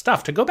lot of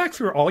stuff. To go back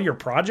through all your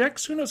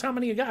projects, who knows how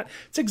many you got?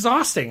 It's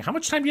exhausting. How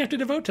much time do you have to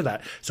devote to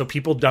that? So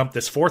people dump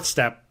this fourth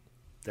step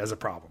as a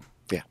problem.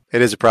 Yeah,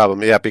 it is a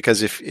problem. Yeah,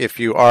 because if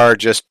you are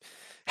just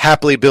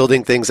happily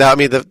building things out, I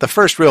mean, the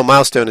first real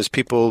milestone is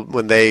people,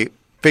 when they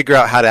figure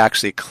out how to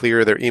actually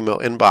clear their email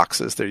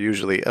inboxes, they're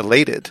usually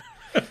elated.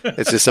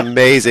 It's this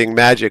amazing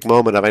magic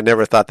moment of, I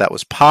never thought that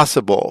was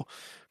possible.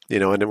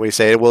 And then we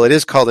say, well, it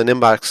is called an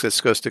inbox. It's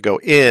supposed to go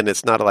in.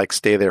 It's not a like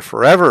stay there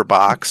forever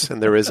box.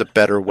 And there is a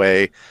better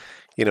way,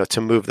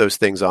 to move those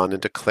things on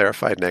into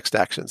clarified next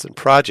actions and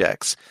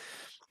projects.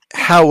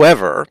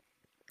 However,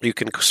 you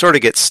can sort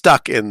of get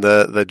stuck in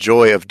the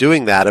joy of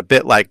doing that, a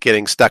bit like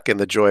getting stuck in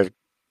the joy of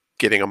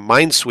getting a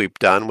mind sweep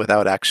done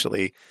without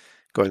actually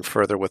going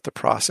further with the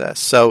process.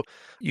 So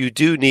you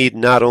do need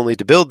not only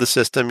to build the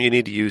system, you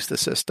need to use the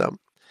system.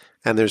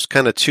 And there's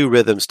kind of two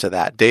rhythms to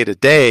that. Day to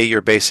day, you're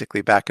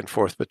basically back and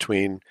forth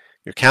between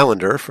your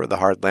calendar for the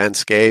hard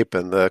landscape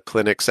and the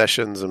clinic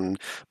sessions and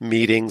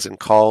meetings and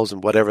calls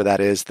and whatever that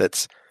is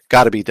that's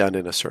got to be done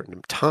in a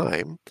certain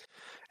time.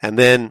 And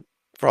then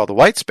for all the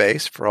white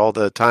space, for all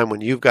the time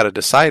when you've got to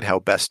decide how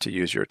best to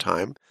use your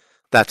time,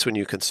 that's when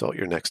you consult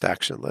your next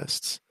action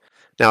lists.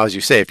 Now, as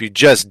you say, if you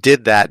just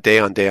did that day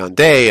on day on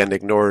day and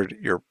ignored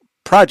your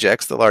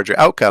projects, the larger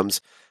outcomes,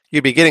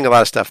 you'd be getting a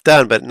lot of stuff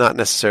done, but not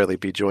necessarily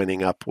be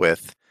joining up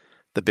with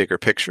the bigger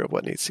picture of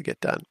what needs to get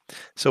done.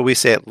 So we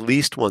say at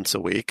least once a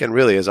week, and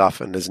really as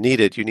often as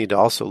needed, you need to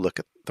also look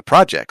at the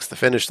projects, the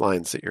finish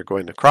lines that you're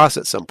going to cross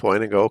at some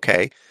point and go,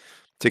 okay,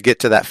 to get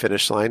to that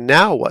finish line,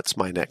 now what's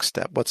my next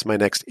step? What's my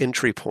next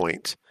entry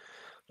point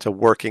to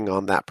working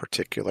on that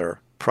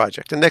particular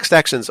project? And next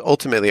actions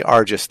ultimately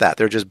are just that.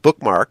 They're just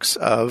bookmarks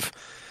of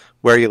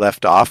where you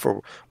left off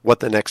or what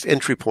the next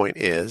entry point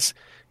is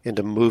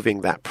into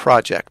moving that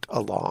project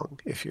along,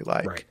 if you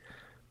like. Right.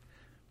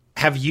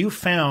 Have you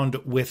found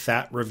with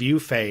that review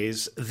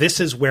phase, this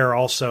is where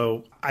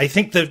also, I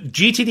think the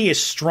GTD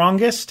is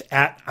strongest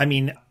at,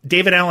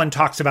 David Allen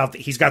talks about,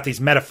 he's got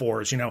these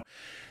metaphors,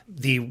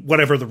 the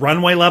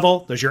runway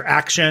level, there's your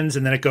actions,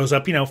 and then it goes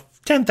up,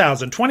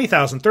 10,000,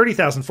 20,000,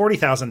 30,000,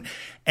 40,000,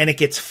 and it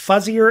gets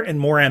fuzzier and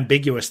more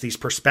ambiguous, these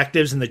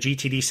perspectives in the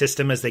GTD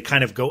system as they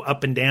kind of go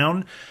up and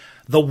down.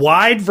 The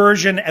wide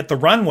version at the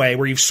runway,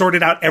 where you've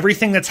sorted out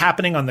everything that's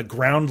happening on the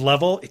ground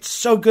level, it's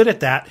so good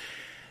at that.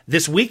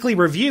 This weekly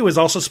review is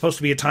also supposed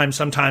to be a time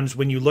sometimes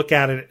when you look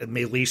at it, at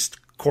least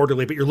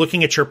quarterly, but you're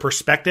looking at your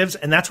perspectives,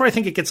 and that's where I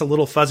think it gets a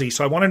little fuzzy.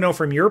 So I want to know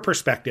from your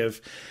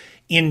perspective,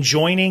 in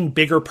joining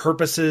bigger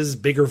purposes,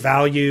 bigger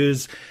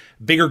values,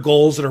 bigger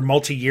goals that are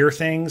multi-year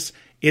things,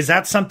 is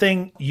that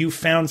something you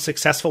found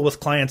successful with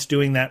clients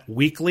doing that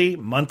weekly,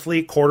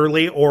 monthly,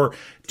 quarterly, or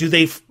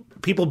do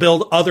people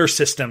build other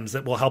systems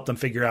that will help them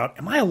figure out,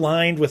 am I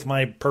aligned with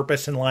my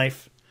purpose in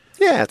life?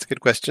 Yeah, that's a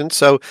good question.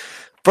 So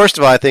first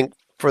of all, I think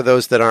for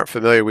those that aren't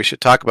familiar, we should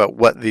talk about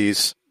what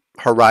these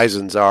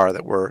horizons are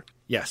that we're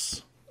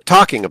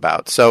talking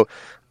about. So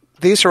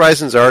these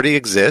horizons already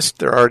exist.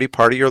 They're already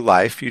part of your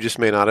life. You just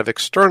may not have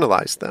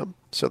externalized them.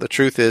 So the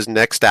truth is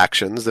next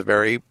actions, the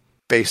very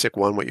basic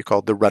one, what you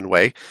call the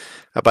runway.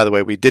 By the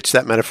way, we ditched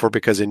that metaphor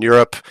because in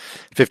Europe,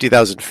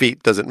 50,000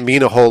 feet doesn't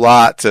mean a whole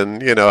lot.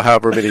 And,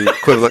 however many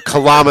equivalent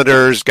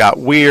kilometers got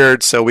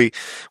weird. So we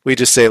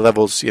just say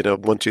levels,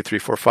 1, 2, 3,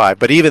 4, 5.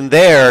 But even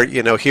there,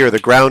 here, the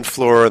ground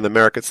floor, in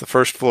America, it's the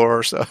first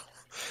floor. So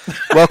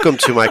welcome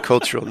to my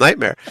cultural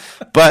nightmare.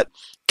 But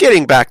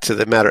getting back to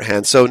the matter at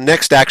hand. So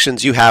next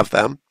actions, you have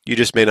them. You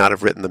just may not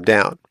have written them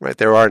down, right?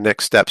 There are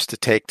next steps to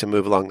take to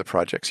move along the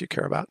projects you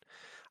care about.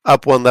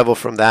 Up one level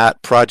from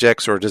that,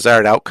 projects or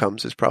desired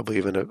outcomes is probably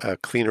even a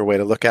cleaner way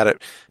to look at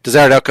it.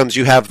 Desired outcomes,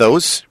 you have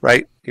those,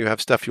 right? You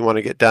have stuff you want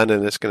to get done,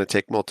 and it's going to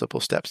take multiple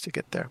steps to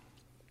get there.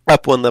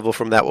 Up one level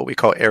from that, what we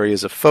call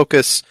areas of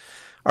focus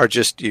are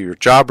just your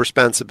job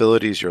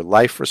responsibilities, your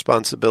life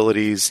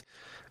responsibilities.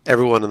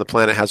 Everyone on the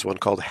planet has one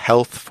called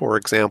health, for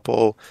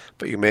example,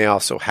 but you may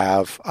also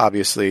have,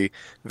 obviously,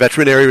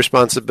 veterinary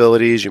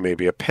responsibilities. You may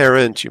be a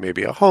parent, you may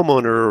be a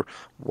homeowner,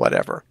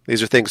 whatever.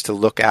 These are things to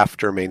look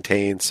after,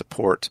 maintain,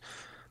 support,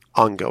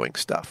 ongoing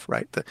stuff,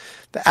 right? The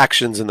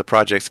actions in the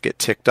projects get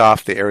ticked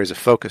off. The areas of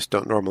focus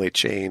don't normally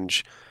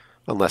change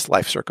unless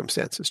life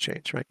circumstances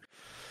change, right?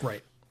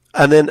 Right.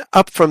 And then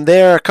up from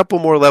there, a couple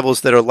more levels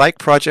that are like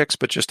projects,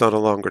 but just on a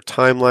longer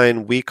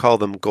timeline. We call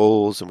them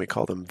goals and we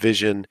call them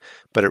vision,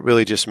 but it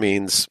really just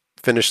means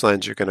finish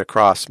lines you're going to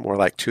cross more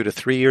like 2 to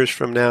 3 years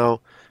from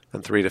now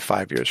and 3 to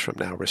 5 years from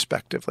now,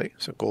 respectively.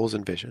 So goals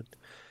and vision.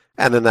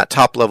 And then that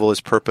top level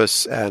is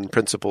purpose and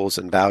principles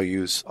and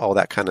values, all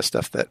that kind of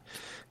stuff that,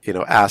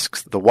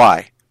 asks the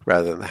why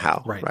rather than the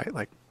how, right?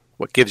 Like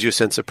what gives you a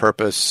sense of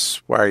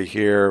purpose? Why are you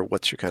here?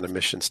 What's your kind of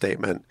mission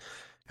statement?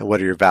 And what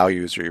are your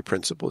values or your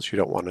principles you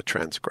don't want to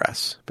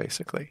transgress,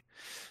 basically.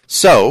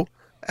 So,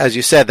 as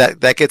you said,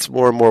 that gets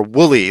more and more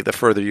woolly the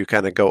further you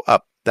kind of go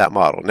up that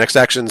model. Next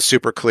action is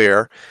super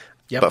clear,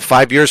 but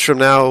 5 years from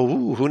now,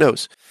 who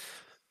knows?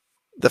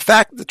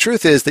 The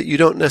truth is that you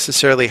don't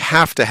necessarily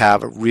have to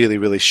have a really,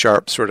 really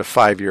sharp sort of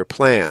 5-year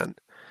plan,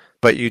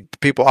 but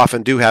people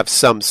often do have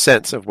some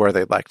sense of where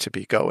they'd like to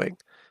be going.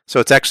 So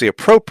it's actually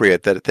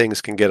appropriate that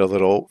things can get a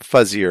little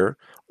fuzzier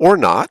or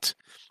not,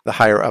 the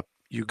higher up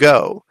you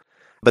go.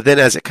 But then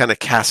as it kind of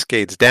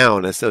cascades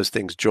down, as those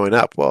things join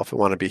up, well, if I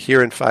want to be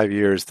here in 5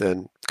 years,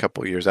 then a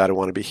couple of years out, I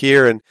want to be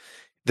here. And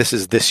this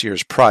is this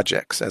year's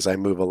projects as I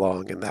move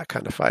along in that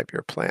kind of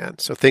 5-year plan.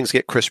 So things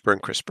get crisper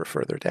and crisper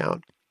further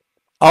down.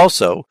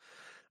 Also,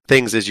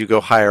 things as you go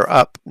higher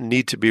up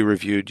need to be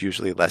reviewed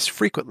usually less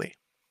frequently,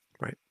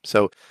 right?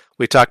 So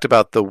we talked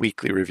about the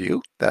weekly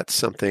review. That's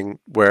something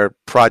where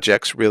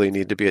projects really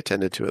need to be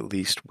attended to at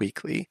least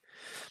weekly.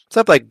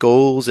 Stuff like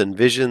goals and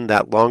vision,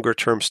 that longer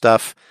term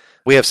stuff,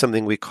 we have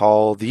something we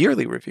call the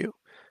yearly review.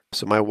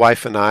 So my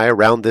wife and I,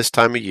 around this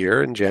time of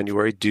year in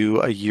January,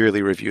 do a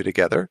yearly review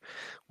together.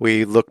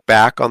 We look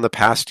back on the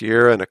past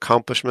year and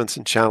accomplishments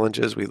and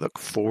challenges. We look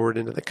forward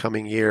into the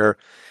coming year.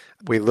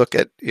 We look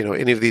at,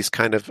 any of these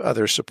kind of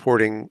other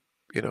supporting,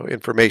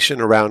 information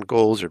around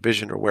goals or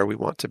vision or where we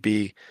want to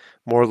be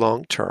more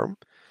long term.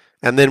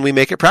 And then we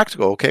make it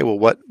practical. Okay, well,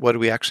 what do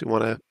we actually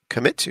want to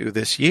commit to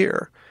this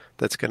year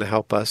that's going to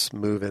help us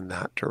move in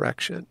that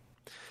direction?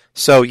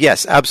 So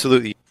yes,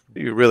 absolutely.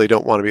 You really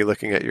don't want to be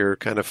looking at your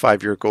kind of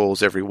 5-year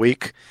goals every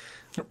week,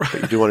 but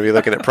you do want to be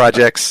looking at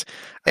projects,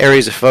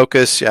 areas of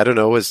focus, I don't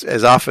know,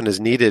 as often as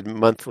needed,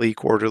 monthly,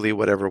 quarterly,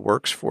 whatever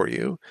works for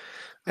you,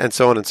 and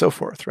so on and so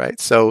forth, right?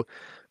 So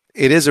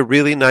it is a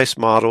really nice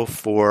model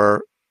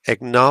for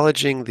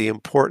acknowledging the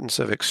importance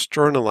of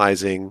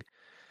externalizing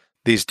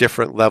these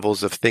different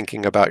levels of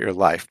thinking about your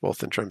life,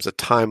 both in terms of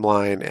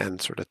timeline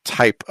and sort of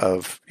type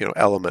of,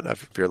 element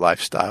of your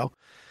lifestyle.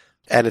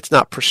 And it's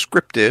not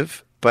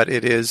prescriptive, but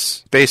it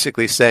is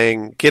basically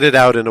saying, get it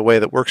out in a way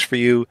that works for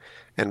you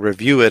and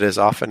review it as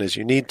often as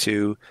you need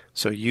to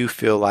so you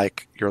feel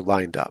like you're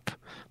lined up.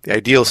 The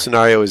ideal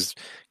scenario is,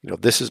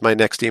 this is my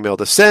next email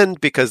to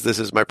send because this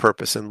is my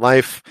purpose in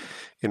life.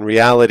 In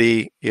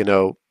reality,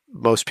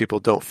 most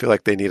people don't feel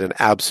like they need an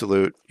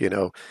absolute,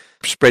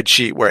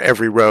 spreadsheet where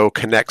every row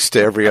connects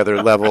to every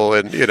other level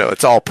and,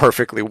 it's all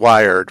perfectly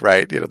wired,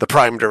 right? The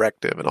prime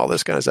directive and all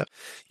this kind of stuff.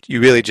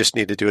 You really just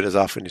need to do it as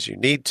often as you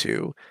need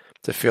to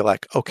feel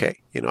like, okay,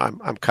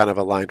 I'm kind of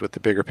aligned with the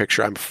bigger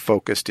picture. I'm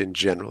focused in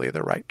generally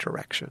the right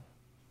direction.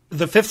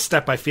 The fifth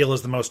step I feel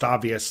is the most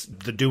obvious,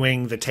 the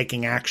doing, the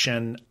taking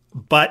action,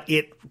 but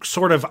it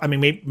sort of,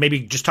 maybe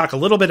just talk a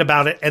little bit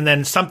about it. And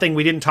then something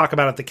we didn't talk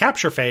about at the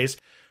capture phase,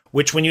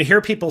 which when you hear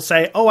people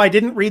say, oh, I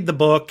didn't read the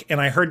book and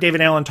I heard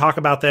David Allen talk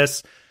about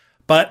this,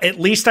 but at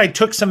least I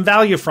took some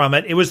value from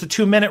it. It was the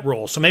 2-minute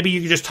rule. So maybe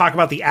you could just talk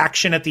about the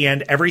action at the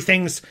end.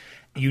 Everything's,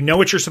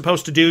 what you're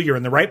supposed to do. You're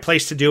in the right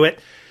place to do it.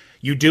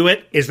 You do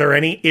it. Is there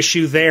any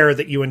issue there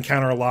that you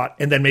encounter a lot?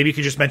 And then maybe you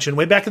could just mention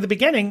way back at the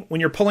beginning when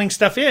you're pulling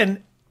stuff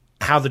in,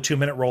 how the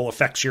 2-minute rule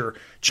affects your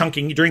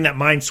chunking during that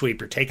mind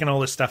sweep. You're taking all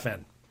this stuff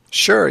in.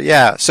 Sure,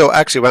 yeah. So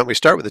actually, why don't we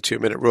start with the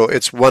 2-minute rule?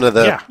 It's one of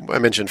the, I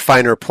mentioned,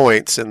 finer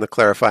points in the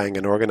clarifying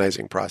and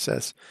organizing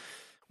process,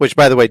 which,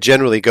 by the way,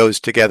 generally goes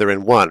together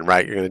in one,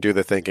 right? You're going to do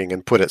the thinking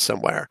and put it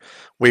somewhere.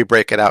 We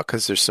break it out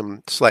because there's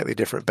some slightly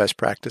different best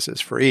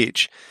practices for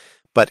each.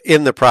 But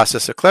in the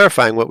process of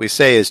clarifying, what we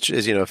say is,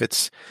 if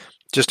it's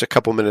just a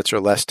couple minutes or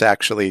less to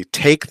actually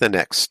take the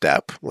next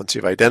step, once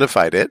you've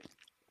identified it,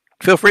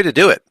 feel free to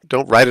do it.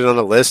 Don't write it on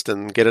a list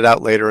and get it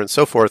out later and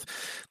so forth.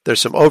 There's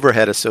some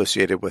overhead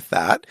associated with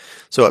that.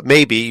 So it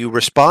may be you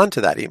respond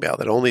to that email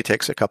that only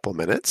takes a couple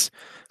minutes.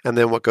 And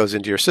then what goes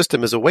into your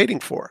system is a waiting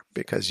for,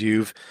 because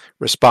you've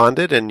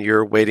responded and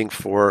you're waiting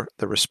for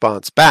the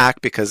response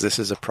back because this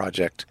is a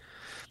project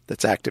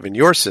that's active in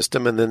your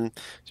system. And then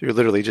so you're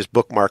literally just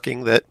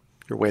bookmarking that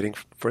you're waiting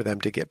for them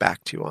to get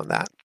back to you on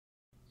that.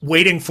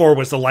 Waiting for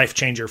was the life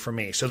changer for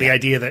me. So the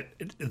idea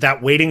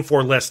that waiting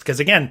for list, because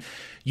again,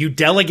 you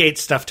delegate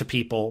stuff to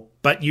people,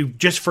 but you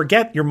just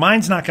forget, your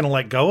mind's not going to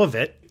let go of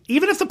it.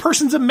 Even if the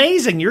person's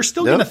amazing, you're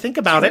still going to think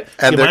about it.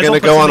 And they're going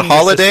to go on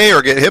holiday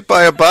or get hit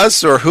by a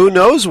bus or who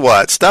knows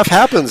what. Stuff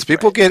happens.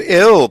 People get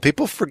ill.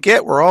 People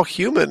forget. We're all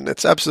human.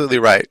 It's absolutely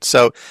right.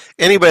 So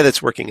anybody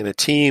that's working in a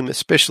team,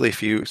 especially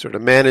if you sort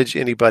of manage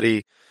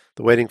anybody,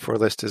 the waiting for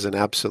list is an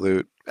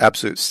absolute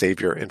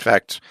savior. In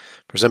fact,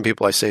 for some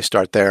people, I say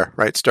start there,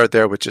 right? Start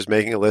there with just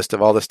making a list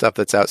of all the stuff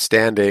that's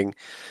outstanding.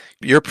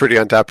 You're pretty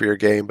on top of your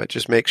game, but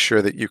just make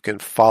sure that you can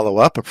follow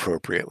up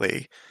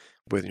appropriately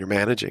when you're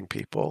managing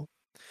people.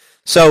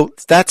 So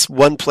that's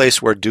one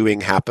place where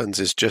doing happens,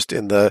 is just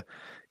in the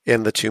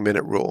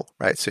 2-minute rule,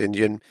 right? So when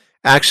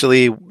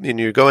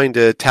you're going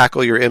to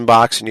tackle your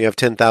inbox and you have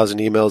 10,000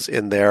 emails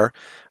in there,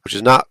 which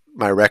is not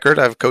my record.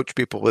 I've coached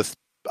people with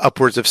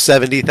upwards of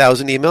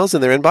 70,000 emails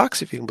in their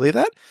inbox, if you can believe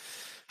that.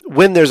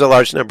 When there's a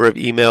large number of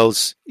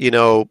emails,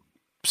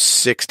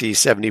 60,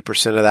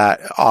 70% of that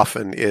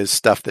often is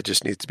stuff that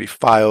just needs to be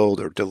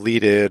filed or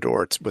deleted,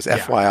 or it was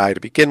FYI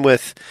to begin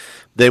with.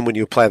 Then when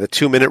you apply the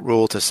 2-minute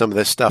rule to some of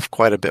this stuff,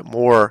 quite a bit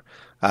more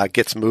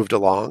gets moved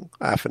along.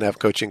 I often have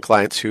coaching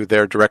clients who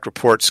their direct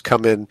reports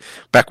come in,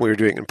 back when we were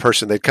doing it in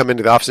person, they'd come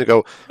into the office and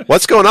go,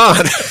 "What's going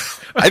on?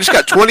 I just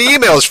got 20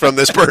 emails from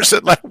this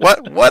person. Like,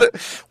 what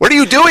are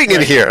you doing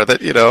in here?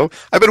 That,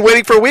 I've been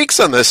waiting for weeks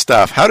on this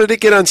stuff. How did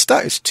it get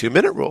unstuck?" It's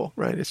 2-minute rule,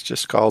 right? It's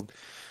just called,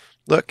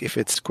 look, if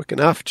it's quick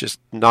enough, just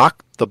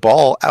knock the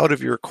ball out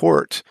of your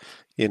court,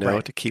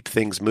 to keep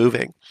things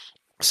moving.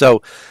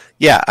 So,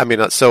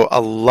 so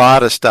a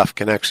lot of stuff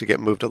can actually get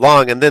moved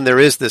along. And then there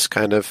is this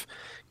kind of,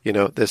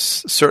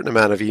 this certain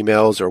amount of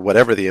emails or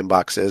whatever the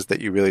inbox is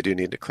that you really do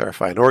need to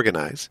clarify and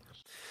organize.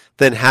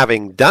 Then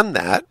having done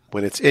that,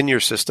 when it's in your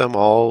system,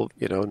 all,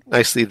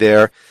 nicely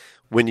there,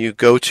 when you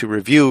go to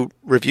review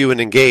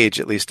and engage,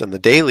 at least on the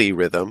daily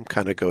rhythm,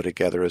 kind of go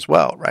together as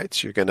well, right?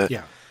 So you're going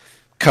to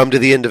come to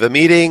the end of a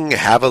meeting,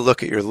 have a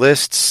look at your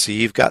list,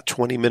 see you've got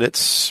 20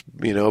 minutes,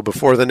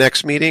 before the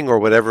next meeting or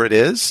whatever it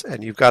is,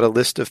 and you've got a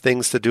list of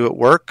things to do at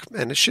work,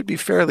 and it should be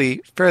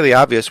fairly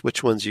obvious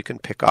which ones you can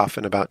pick off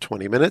in about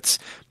 20 minutes.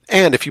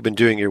 And if you've been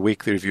doing your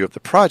weekly review of the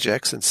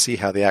projects and see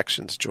how the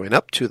actions join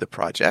up to the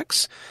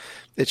projects,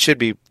 it should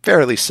be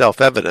fairly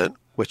self-evident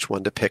which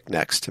one to pick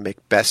next to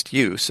make best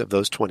use of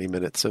those 20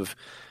 minutes of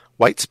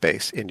white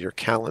space in your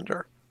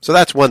calendar. So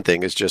that's one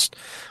thing, is just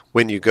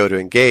when you go to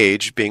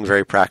engage, being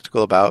very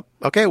practical about,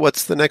 okay,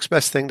 what's the next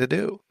best thing to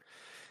do?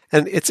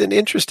 And it's an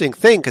interesting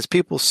thing because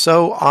people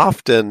so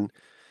often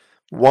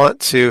want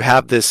to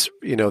have this,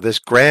 this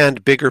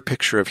grand, bigger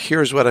picture of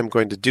here's what I'm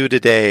going to do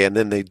today. And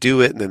then they do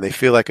it and then they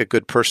feel like a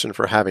good person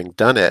for having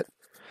done it.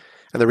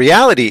 And the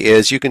reality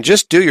is you can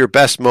just do your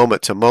best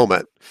moment to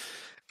moment.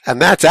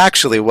 And that's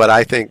actually what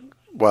I think,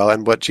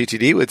 and what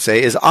GTD would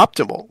say is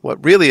optimal.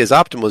 What really is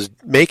optimal is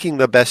making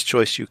the best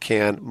choice you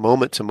can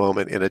moment to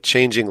moment in a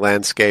changing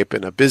landscape,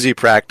 in a busy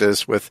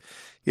practice with,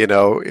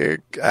 a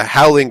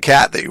howling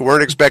cat that you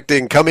weren't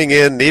expecting coming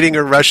in, needing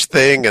a rush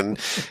thing, and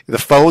the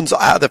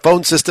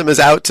phone system is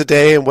out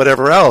today and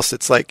whatever else.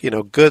 It's like,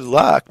 good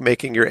luck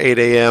making your 8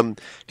 a.m.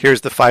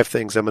 Here's the 5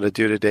 things I'm going to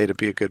do today to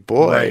be a good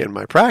boy in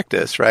my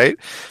practice, right?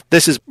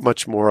 This is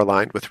much more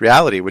aligned with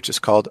reality, which is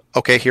called,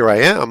 okay, here I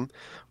am.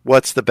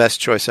 What's the best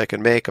choice I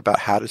can make about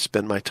how to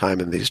spend my time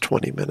in these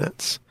 20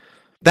 minutes?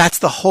 That's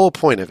the whole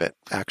point of it,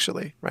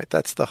 actually, right?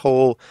 That's the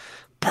whole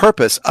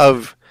purpose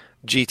of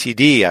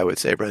GTD, I would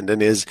say,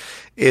 Brendan,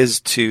 is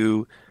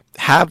to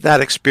have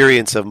that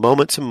experience of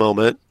moment to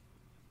moment.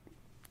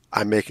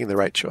 I'm making the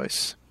right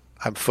choice.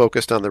 I'm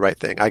focused on the right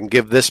thing. I can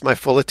give this my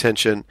full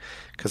attention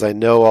because I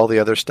know all the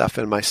other stuff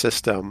in my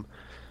system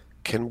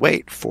can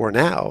wait for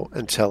now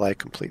until I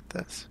complete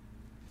this.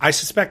 I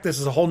suspect this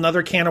is a whole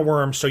nother can of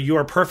worms, so you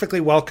are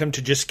perfectly welcome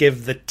to just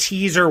give the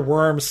teaser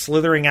worm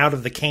slithering out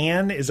of the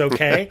can is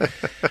okay.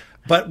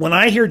 But when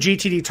I hear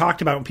GTD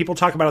talked about, when people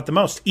talk about it the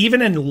most,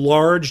 even in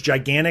large,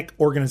 gigantic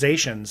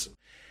organizations,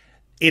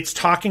 it's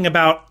talking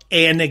about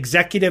an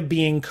executive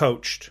being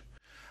coached.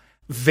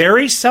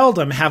 Very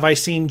seldom have I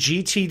seen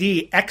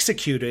GTD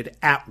executed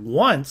at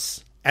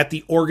once at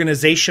the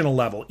organizational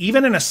level.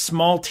 Even in a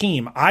small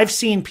team, I've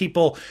seen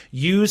people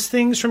use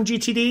things from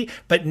GTD,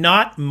 but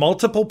not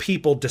multiple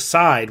people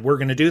decide we're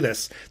going to do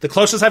this. The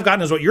closest I've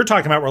gotten is what you're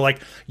talking about, where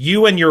like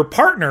you and your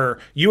partner,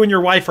 you and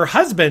your wife or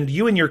husband,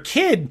 you and your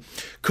kid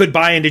could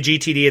buy into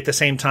GTD at the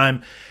same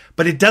time.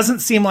 but it doesn't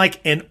seem like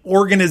an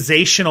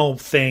organizational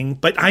thing.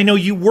 But I know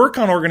you work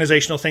on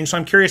organizational things, so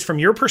I'm curious from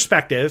your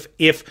perspective,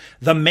 if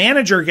the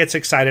manager gets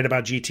excited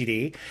about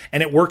GTD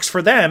and it works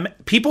for them,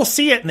 people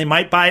see it and they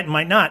might buy it and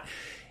might not.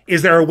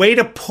 Is there a way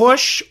to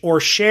push or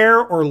share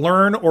or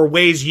learn, or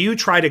ways you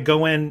try to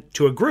go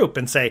into a group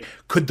and say,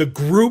 could the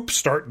group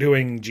start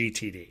doing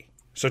GTD?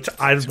 So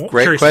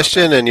great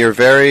question, and you're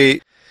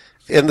very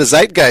in the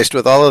zeitgeist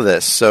with all of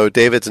this. So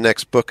David's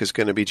next book is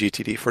going to be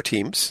GTD for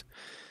Teams,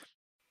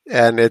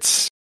 and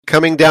it's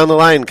coming down the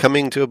line,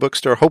 coming to a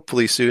bookstore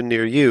hopefully soon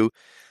near you.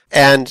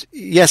 And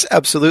yes,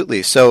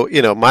 absolutely. So,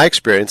 my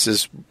experience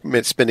is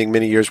spending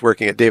many years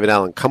working at David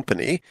Allen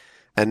Company,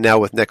 and now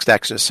with Next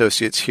Action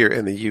Associates here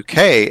in the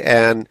UK.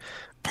 And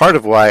part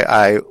of why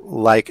I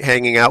like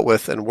hanging out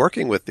with and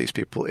working with these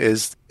people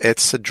is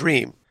it's a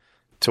dream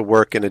to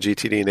work in a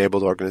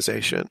GTD-enabled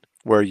organization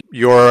where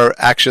your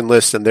action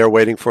lists and their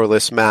waiting for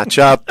lists match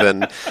up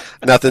and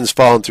nothing's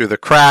fallen through the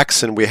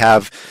cracks. And we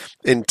have,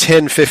 in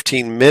 10,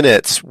 15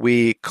 minutes,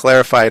 we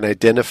clarify and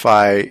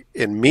identify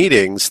in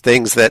meetings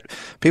things that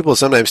people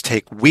sometimes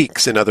take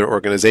weeks in other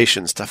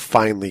organizations to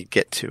finally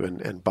get to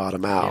and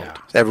bottom out. Yeah.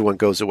 Everyone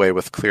goes away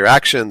with clear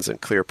actions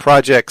and clear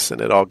projects,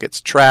 and it all gets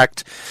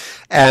tracked.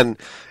 And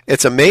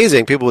it's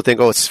amazing. People would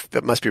think,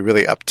 it must be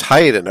really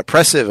uptight and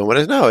oppressive. And what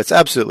is? No, it's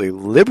absolutely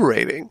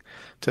liberating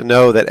to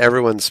know that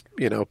everyone's,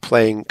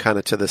 playing kind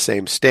of to the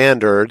same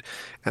standard,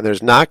 and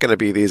there's not going to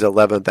be these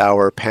 11th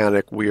hour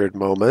panic weird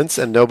moments,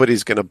 and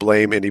nobody's going to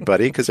blame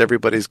anybody because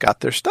everybody's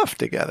got their stuff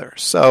together.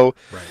 So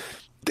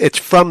It's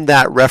from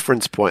that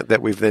reference point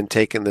that we've then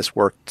taken this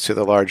work to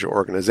the larger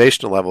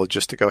organizational level,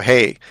 just to go,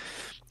 hey,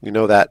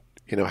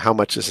 how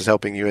much this is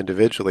helping you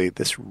individually,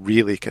 this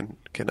really can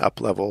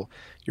up-level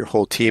your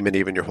whole team and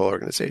even your whole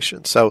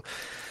organization. So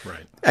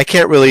I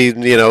can't really,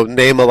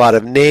 name a lot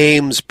of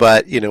names,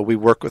 but, we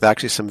work with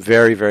actually some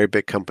very, very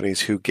big companies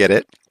who get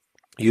it.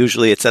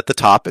 Usually it's at the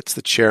top. It's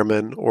the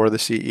chairman or the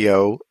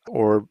CEO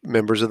or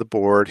members of the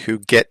board who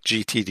get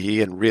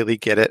GTD and really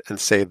get it and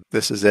say,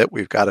 this is it.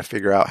 We've got to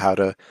figure out how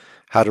to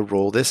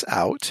roll this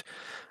out.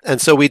 And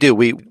so we do.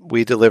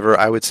 We deliver,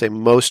 I would say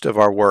most of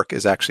our work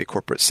is actually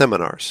corporate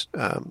seminars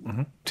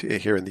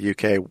here in the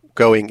UK,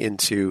 going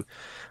into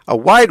a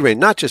wide range,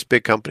 not just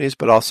big companies,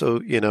 but also,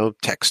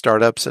 tech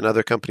startups and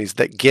other companies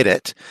that get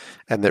it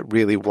and that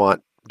really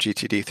want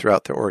GTD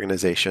throughout their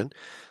organization.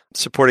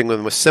 Supporting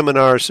them with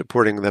seminars,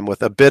 supporting them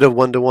with a bit of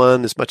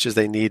one-to-one as much as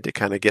they need to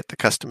kind of get the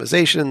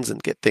customizations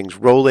and get things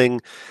rolling,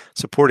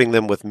 supporting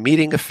them with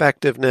meeting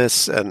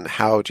effectiveness and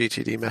how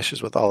GTD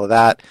meshes with all of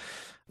that,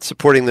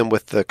 supporting them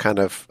with the kind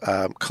of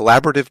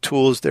collaborative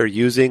tools they're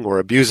using or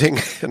abusing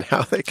and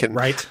how they can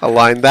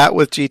align that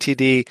with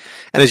GTD.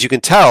 And as you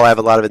can tell, I have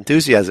a lot of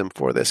enthusiasm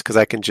for this because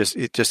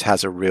it just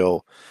has a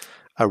real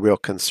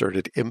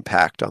concerted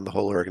impact on the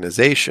whole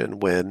organization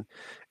when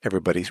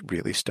everybody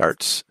really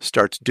starts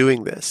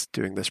doing this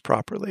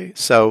properly.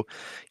 So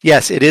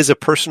yes, it is a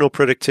personal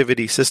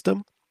productivity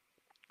system.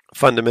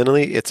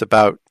 Fundamentally, it's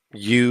about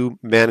you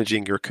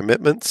managing your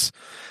commitments,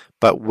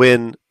 but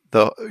when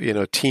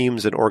the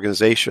teams and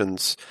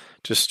organizations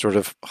just sort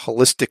of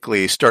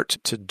holistically start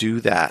to do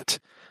that,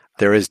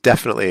 there is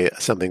definitely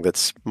something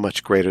that's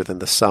much greater than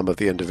the sum of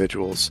the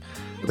individuals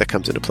that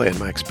comes into play in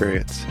my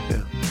experience.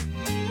 Yeah.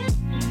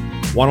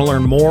 Want to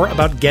learn more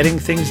about getting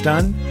things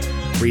done?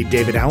 Read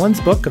David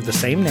Allen's book of the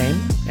same name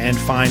and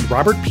find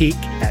Robert Peake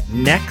at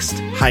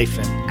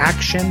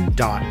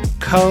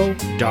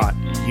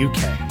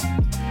next-action.co.uk.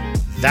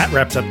 That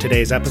wraps up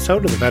today's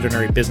episode of the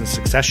Veterinary Business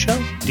Success Show.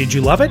 Did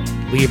you love it?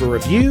 Leave a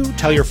review,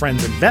 tell your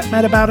friends in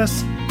VetMed about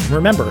us. And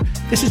remember,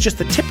 this is just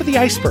the tip of the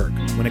iceberg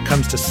when it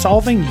comes to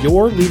solving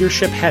your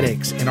leadership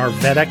headaches in our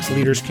VetX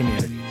Leaders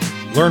community.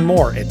 Learn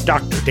more at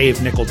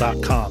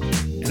drdavenickel.com.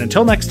 And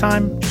until next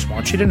time, just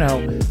want you to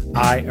know,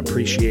 I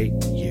appreciate